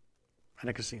at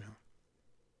a casino.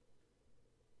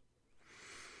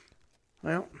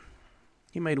 Well,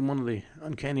 he made one of the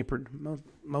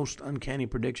most uncanny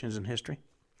predictions in history.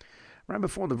 Right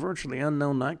before the virtually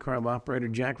unknown nightclub operator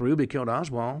Jack Ruby killed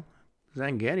Oswald,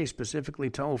 Zangetti specifically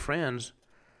told friends,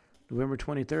 November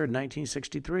 23rd,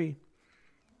 1963,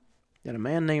 that a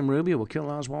man named Ruby will kill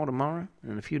Oswald tomorrow,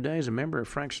 and in a few days a member of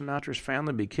Frank Sinatra's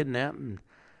family will be kidnapped and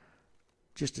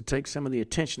just to take some of the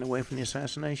attention away from the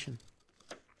assassination.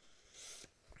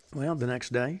 Well, the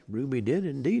next day, Ruby did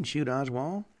indeed shoot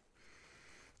Oswald,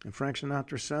 and Frank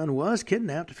Sinatra's son was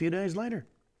kidnapped a few days later.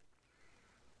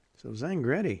 So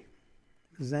Zangetti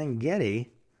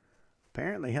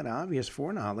apparently had obvious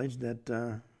foreknowledge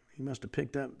that he must have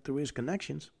picked up through his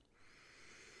connections.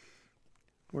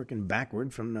 Working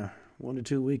backward from the 1 to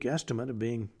 2 week estimate of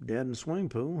being dead in a swimming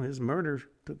pool, his murder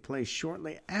took place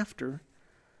shortly after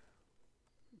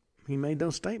he made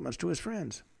those statements to his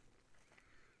friends.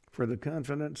 For the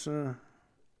confidence to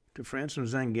friends from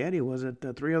Zangetti was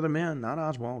that 3 other men, not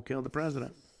Oswald, killed the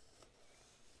president.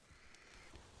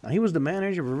 Now, he was the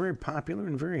manager of a very popular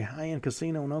and very high-end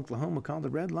casino in Oklahoma called the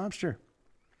Red Lobster.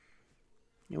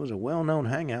 It was a well-known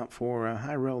hangout for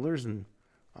high rollers and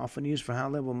often used for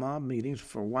high-level mob meetings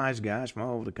for wise guys from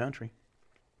all over the country.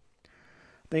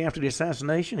 The day after the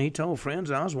assassination, he told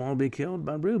friends Oswald would be killed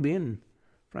by Ruby and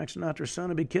Frank Sinatra's son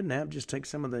would be kidnapped, just take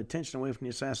some of the attention away from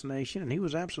the assassination, and he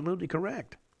was absolutely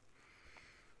correct.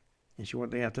 And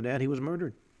shortly after that, he was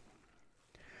murdered.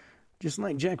 Just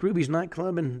like Jack Ruby's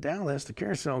nightclub in Dallas, the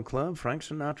Carousel Club, Frank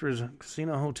Sinatra's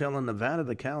casino hotel in Nevada,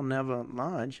 the Cal Neva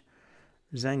Lodge,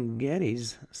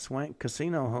 Zangetti's Swank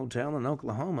Casino Hotel in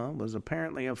Oklahoma was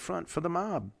apparently a front for the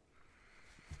mob.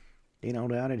 They no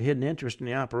doubt had hidden interest in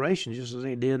the operation, just as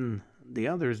they did in the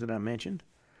others that I mentioned.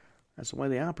 That's the way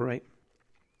they operate.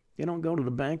 They don't go to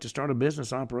the bank to start a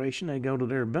business operation. They go to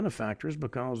their benefactors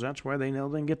because that's where they know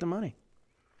they can get the money.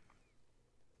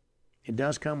 It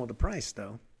does come with a price,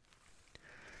 though.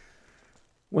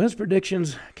 Well, his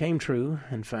predictions came true.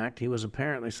 In fact, he was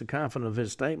apparently so confident of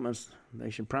his statements, they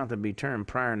should probably be termed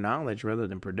prior knowledge rather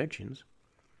than predictions.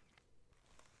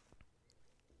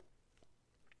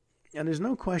 And there's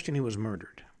no question he was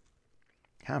murdered.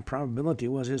 High probability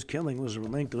was his killing was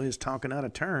linked to his talking out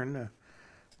of turn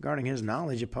regarding his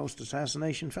knowledge of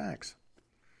post-assassination facts.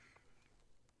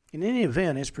 In any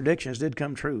event, his predictions did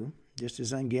come true, just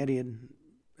as Zangetti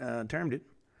had termed it.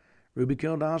 Ruby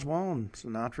killed Oswald, and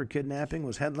Sinatra kidnapping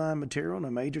was headline material and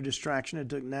a major distraction that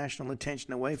took national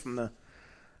attention away from the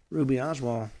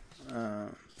Ruby-Oswald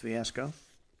fiasco.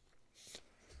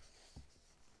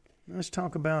 Let's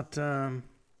talk about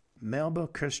Melba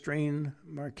Christine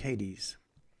Mercedes.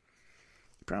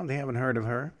 You probably haven't heard of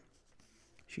her.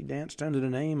 She danced under the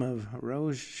name of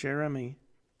Rose Cherami.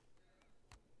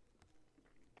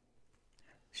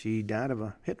 She died of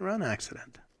a hit-and-run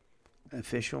accident.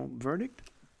 Official verdict?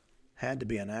 Had to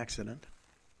be an accident.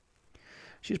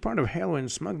 She was part of a heroin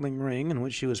smuggling ring in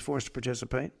which she was forced to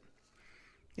participate.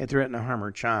 It threatened to harm her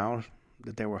child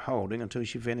that they were holding until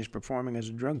she finished performing as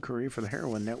a drug courier for the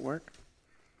heroin network.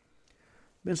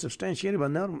 Been substantiated by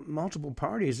multiple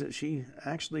parties that she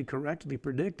actually correctly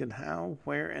predicted how,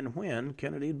 where, and when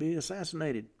Kennedy would be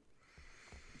assassinated.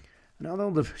 And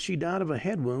although she died of a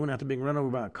head wound after being run over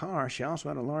by a car, she also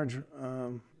had a large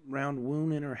round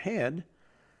wound in her head,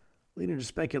 leading to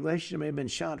speculation she may have been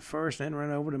shot first and then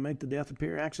run over to make the death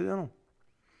appear accidental.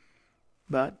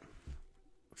 But,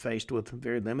 faced with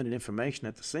very limited information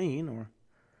at the scene, or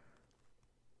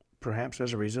perhaps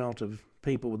as a result of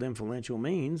people with influential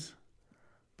means,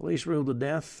 police ruled the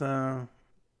death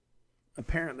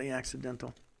apparently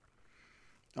accidental.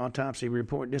 Autopsy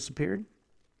report disappeared.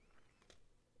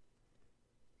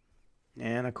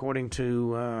 And according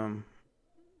to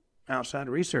outside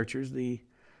researchers, the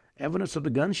evidence of the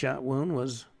gunshot wound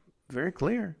was very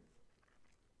clear.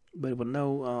 But with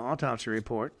no autopsy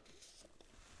report,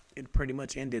 it pretty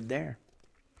much ended there.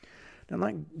 Now,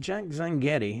 like Jack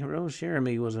Zangetti, Rose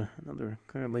Cherami was another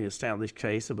clearly established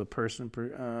case of a person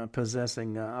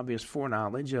possessing obvious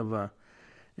foreknowledge of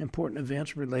important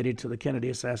events related to the Kennedy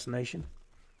assassination.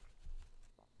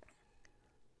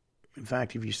 In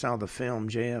fact, if you saw the film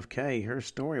JFK, her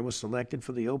story was selected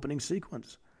for the opening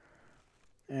sequence.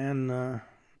 And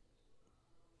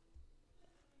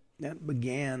That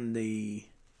began the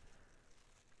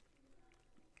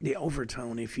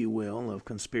overtone, if you will, of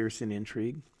conspiracy and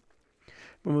intrigue.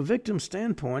 From a victim's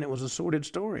standpoint, it was a sordid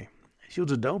story. She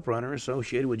was a dope runner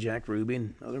associated with Jack Ruby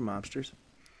and other mobsters.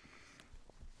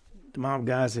 The mob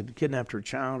guys had kidnapped her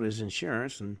child as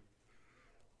insurance and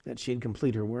that she'd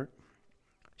complete her work.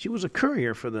 She was a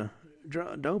courier for the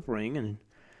dope ring, and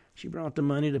she brought the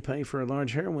money to pay for a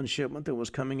large heroin shipment that was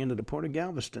coming into the port of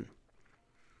Galveston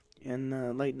in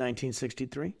late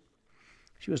 1963.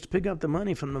 She was to pick up the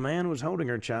money from the man who was holding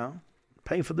her child,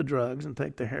 pay for the drugs, and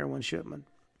take the heroin shipment.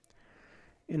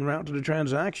 En route to the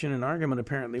transaction, an argument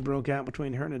apparently broke out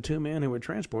between her and the two men who were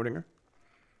transporting her.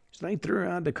 So they threw her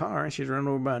out of the car, and she was run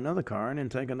over by another car and then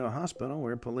taken to a hospital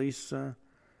where police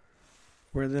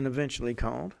were then eventually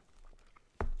called.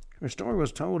 Her story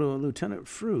was told to Lieutenant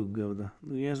Frug of the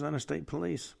Louisiana State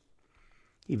Police.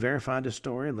 He verified the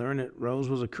story, learned that Rose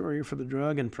was a courier for the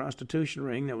drug and prostitution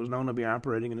ring that was known to be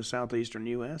operating in the southeastern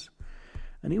U.S.,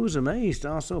 and he was amazed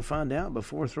to also find out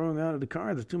before throwing out of the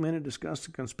car the two men had discussed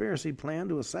a conspiracy plan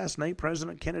to assassinate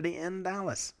President Kennedy in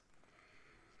Dallas.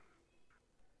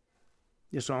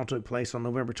 This all took place on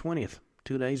November 20th,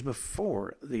 2 days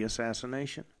before the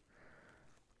assassination.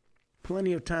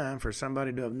 Plenty of time for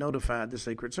somebody to have notified the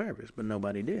Secret Service, but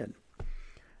nobody did.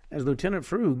 As Lieutenant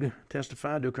Frug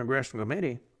testified to a congressional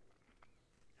committee,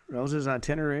 Rose's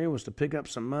itinerary was to pick up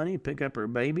some money, pick up her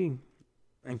baby,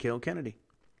 and kill Kennedy.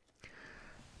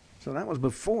 So that was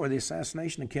before the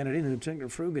assassination of Kennedy, and Lieutenant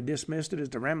Frug had dismissed it as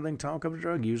the rambling talk of a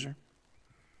drug user.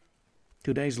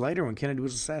 2 days later, when Kennedy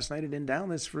was assassinated in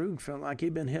Dallas, Frug felt like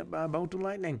he'd been hit by a bolt of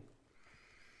lightning.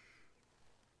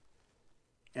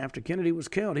 After Kennedy was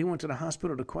killed, he went to the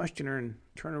hospital to question her and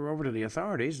turn her over to the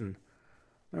authorities, and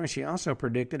learned she also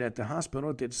predicted at the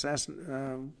hospital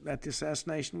that the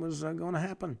assassination was going to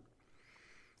happen.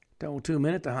 Told 2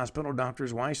 men at the hospital,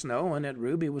 Doctors Weiss and Owen, that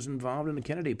Ruby was involved in the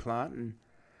Kennedy plot, and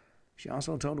she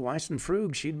also told Weiss and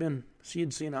Frug she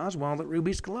had seen Oswald at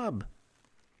Ruby's club.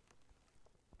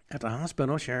 At the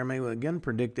hospital, Jeremy again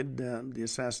predicted the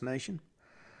assassination.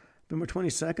 November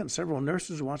 22nd, several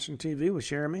nurses were watching TV with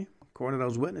Jeremy. According to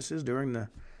those witnesses, during the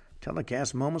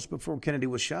telecast moments before Kennedy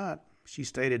was shot, she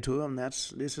stated to them,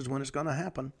 this is when it's going to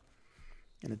happen.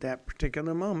 And at that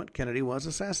particular moment, Kennedy was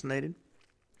assassinated.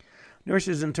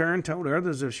 Nurses in turn told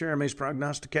others of Jeremy's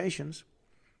prognostications.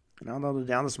 And although the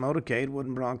Dallas motorcade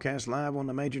wasn't broadcast live on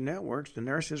the major networks, the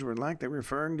nurses were likely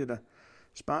referring to the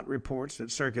spot reports that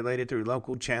circulated through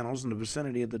local channels in the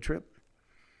vicinity of the trip.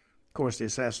 Of course, the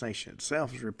assassination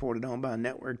itself was reported on by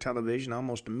network television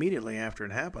almost immediately after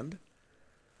it happened.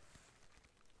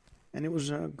 And it was,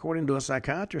 according to a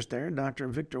psychiatrist there, Dr.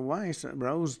 Victor Weiss,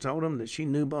 Rose told him that she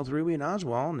knew both Ruby and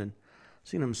Oswald and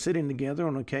seen them sitting together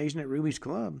on occasion at Ruby's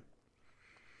club.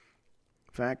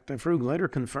 In fact, Frug later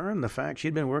confirmed the fact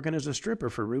she'd been working as a stripper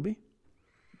for Ruby.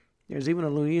 There's even a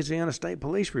Louisiana State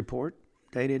Police report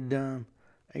dated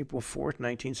April 4th,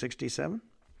 1967. And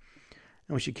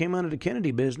when she came out of the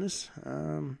Kennedy business,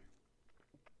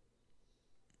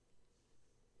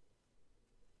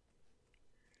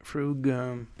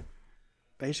 Frug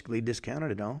basically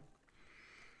discounted it all.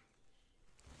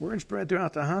 Word spread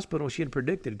throughout the hospital she had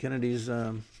predicted Kennedy's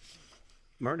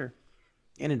murder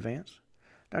in advance.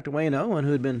 Dr. Wayne Owen,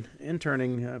 who had been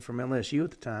interning from LSU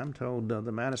at the time, told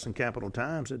the Madison Capital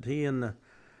Times that he and the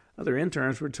other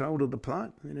interns were told of the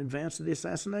plot in advance of the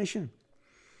assassination.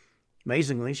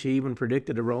 Amazingly, she even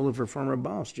predicted the role of her former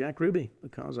boss, Jack Ruby,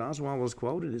 because Oswald was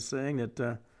quoted as saying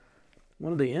that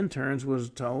one of the interns was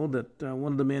told that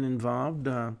one of the men involved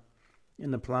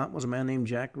in the plot was a man named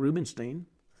Jack Rubenstein.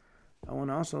 Owen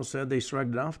also said they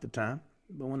shrugged it off at the time,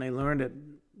 but when they learned that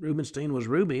Rubenstein was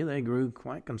Ruby, they grew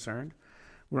quite concerned.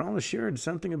 We're all assured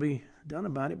something will be done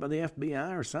about it by the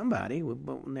FBI or somebody,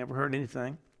 but we never heard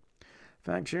anything.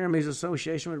 In fact, Jeremy's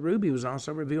association with Ruby was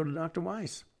also revealed to Dr.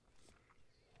 Weiss.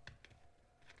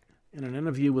 In an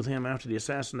interview with him after the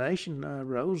assassination,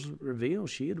 Rose revealed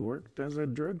she had worked as a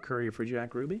drug courier for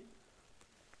Jack Ruby.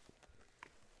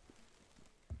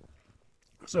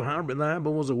 So how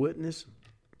reliable was a witness?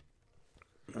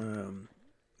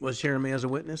 Was Jeremy as a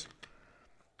witness?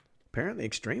 Apparently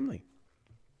extremely.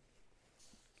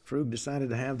 Frug decided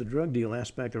to have the drug deal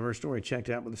aspect of her story checked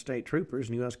out with the state troopers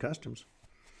and U.S. Customs.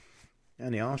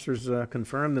 And the officers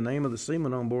confirmed the name of the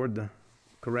seaman on board the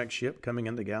correct ship coming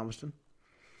into Galveston.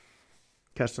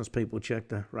 Customs people checked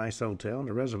the Rice Hotel, and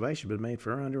the reservation had been made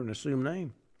for her under an assumed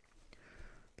name.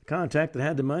 The contact that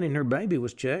had the money and her baby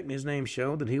was checked, and his name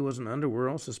showed that he was an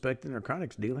underworld suspected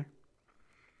narcotics dealer.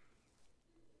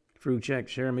 Frug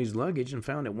checked Jeremy's luggage and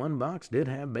found that one box did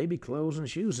have baby clothes and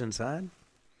shoes inside.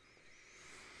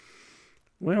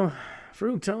 Well,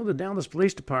 Frug told the Dallas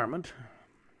Police Department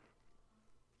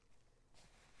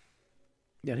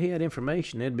that he had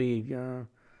information they'd be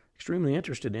extremely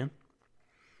interested in.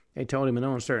 They told him in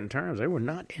no uncertain terms they were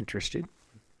not interested.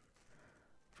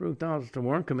 Frug thought the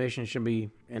Warren Commission should be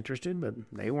interested, but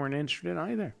they weren't interested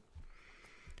either.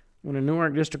 When a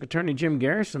Newark District Attorney Jim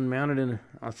Garrison mounted an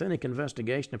authentic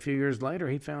investigation a few years later,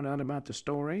 he found out about the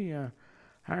story,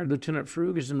 hired Lieutenant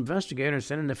Frug as an investigator and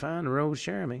sent him to find Rose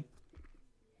Cheramy.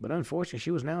 But unfortunately,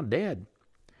 she was now dead.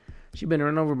 She'd been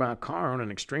run over by a car on an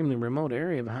extremely remote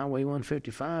area of Highway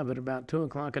 155 at about 2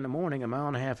 o'clock in the morning, a mile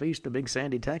and a half east of Big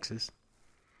Sandy, Texas.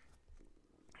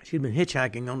 She'd been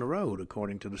hitchhiking on the road,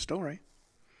 according to the story.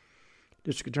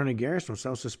 District Attorney Garrison was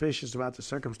so suspicious about the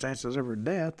circumstances of her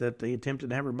death that he attempted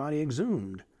to have her body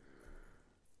exhumed.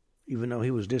 Even though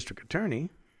he was district attorney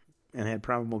and had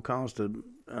probable cause to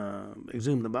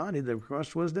exhume the body, the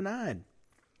request was denied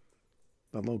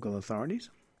by local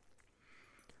authorities.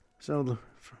 So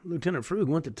Lieutenant Frug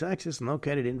went to Texas and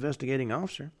located an investigating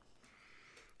officer.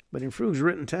 But in Frug's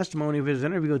written testimony of his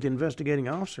interview with the investigating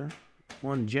officer,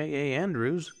 one J.A.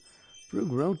 Andrews,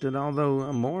 Frug wrote that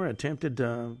although Moore attempted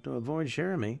to avoid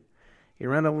Cheramy, he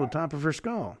ran over the top of her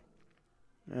skull.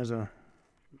 As a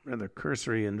rather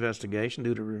cursory investigation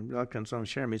due to reluctance on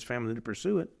Cheramy's family to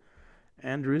pursue it,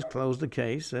 Andrews closed the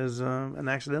case as an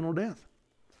accidental death.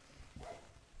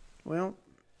 Well,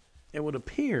 it would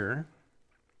appear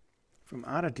from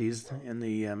oddities in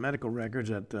the medical records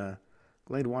at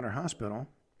Gladewater Hospital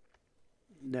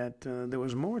that there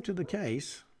was more to the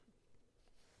case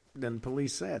than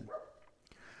police said.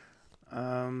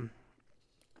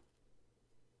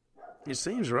 It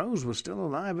seems Rose was still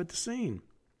alive at the scene.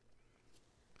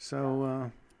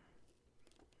 So,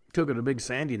 took her to Big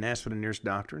Sandy and asked for the nearest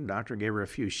doctor, and the doctor gave her a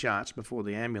few shots before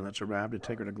the ambulance arrived to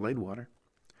take her to Gladewater.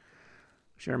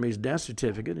 Cheramy's death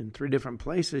certificate, in 3 different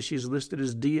places, she's listed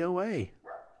as DOA.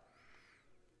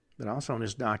 But also in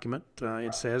this document,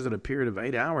 it says that a period of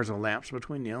 8 hours elapsed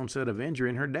between the onset of injury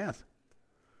and her death.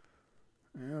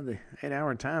 Well, the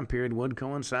 8-hour time period would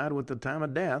coincide with the time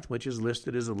of death, which is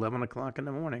listed as 11 o'clock in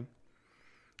the morning.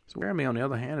 So Cheramy, on the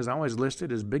other hand, is always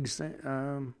listed as Big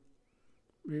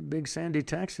Sandy,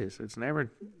 Texas. It's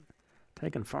never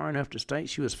taken far enough to state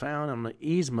she was found on the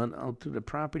easement to the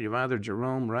property of either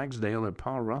Jerome Ragsdale or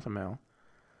Paul Rothermel.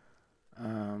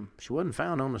 She wasn't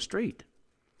found on the street.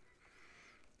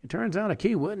 It turns out a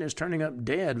key witness turning up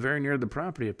dead very near the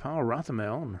property of Paul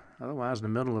Rothermel, and otherwise in the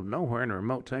middle of nowhere in a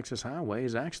remote Texas highway,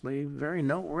 is actually very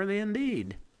noteworthy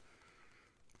indeed.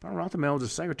 Paul Rothermel was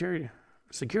a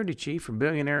security chief for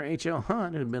billionaire H.L.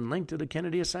 Hunt, who had been linked to the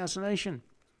Kennedy assassination.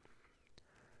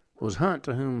 It was Hunt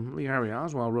to whom Lee Harvey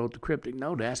Oswald wrote the cryptic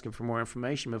note asking for more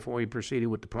information before he proceeded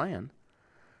with the plan.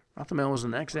 Rothermel was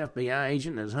an ex-FBI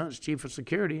agent, and as Hunt's chief of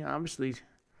security, obviously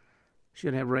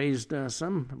should have raised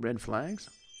some red flags.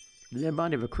 The dead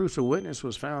body of a crucial witness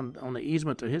was found on the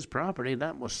easement to his property.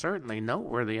 That was certainly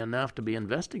noteworthy enough to be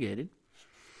investigated.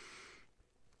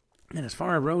 And as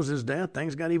far as Rose's death,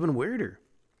 things got even weirder.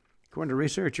 According to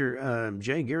researcher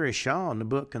J. Gary Shaw in the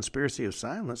book Conspiracy of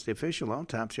Silence, the official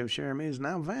autopsy of Cheramy has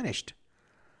now vanished.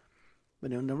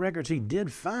 But in the records he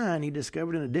did find, he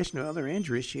discovered in addition to other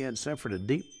injuries, she had suffered a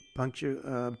deep punctate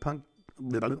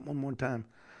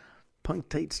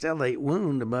stellate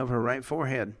wound above her right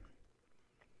forehead.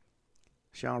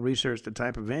 Shaw researched the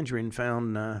type of injury and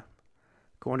found,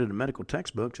 according to the medical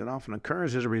textbooks, it often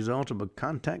occurs as a result of a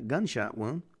contact gunshot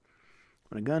wound.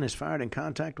 When a gun is fired in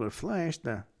contact with flesh,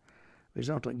 the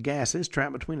resultant gases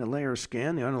trapped between a layer of skin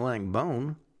and the underlying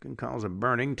bone can cause a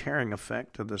burning, tearing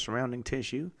effect to the surrounding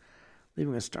tissue,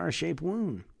 leaving a star-shaped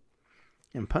wound.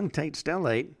 And punctate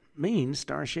stellate means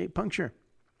star-shaped puncture.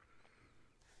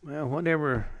 Well,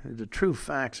 whatever the true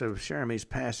facts of Cheramy's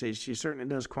passage, she certainly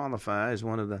does qualify as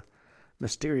one of the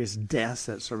mysterious deaths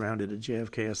that surrounded the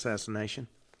JFK assassination.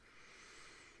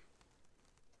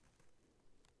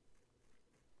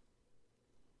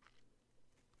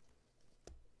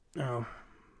 Now,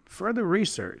 further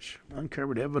research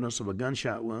uncovered evidence of a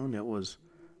gunshot wound that was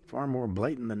far more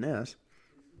blatant than this.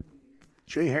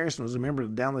 Jay Harrison was a member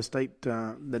of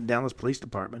the Dallas Police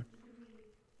Department.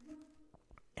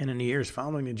 And in the years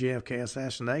following the JFK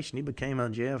assassination, he became a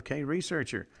JFK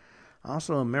researcher.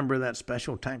 Also a member of that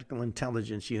special tactical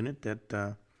intelligence unit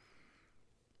that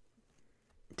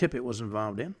Tippit was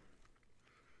involved in.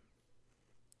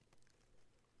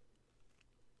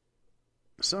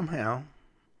 Somehow,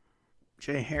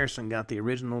 Jay Harrison got the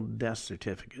original death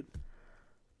certificate,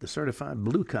 the certified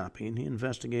blue copy, and he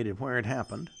investigated where it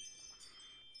happened.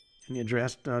 And the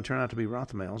address turned out to be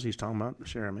Rothermel's. He's talking about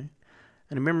Cheramy.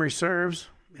 And if memory serves,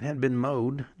 It had been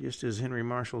mowed just as Henry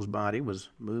Marshall's body was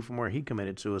moved from where he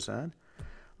committed suicide.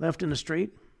 Left in the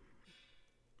street,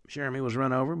 Jeremy was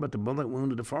run over, but the bullet wound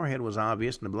to the forehead was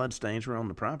obvious and the bloodstains were on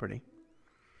the property.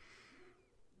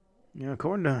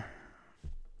 According to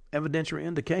evidentiary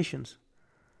indications,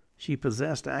 she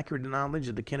possessed accurate knowledge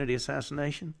of the Kennedy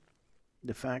assassination.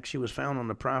 The fact she was found on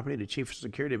the property of the Chief of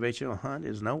Security of H.L. Hunt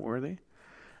is noteworthy.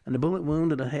 And the bullet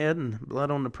wound to the head and blood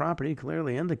on the property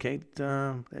clearly indicate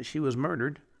that she was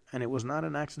murdered, and it was not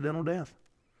an accidental death.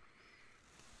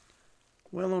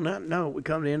 Well, on that note, we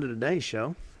come to the end of today's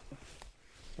show.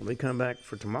 When we come back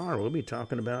for tomorrow, we'll be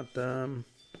talking about a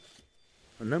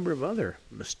number of other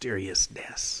mysterious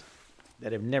deaths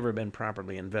that have never been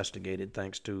properly investigated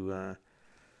thanks to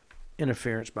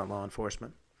interference by law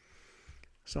enforcement.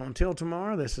 So until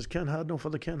tomorrow, this is Ken Hudnall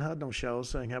for the Ken Hudnall Show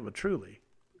saying have a truly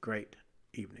great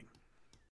evening.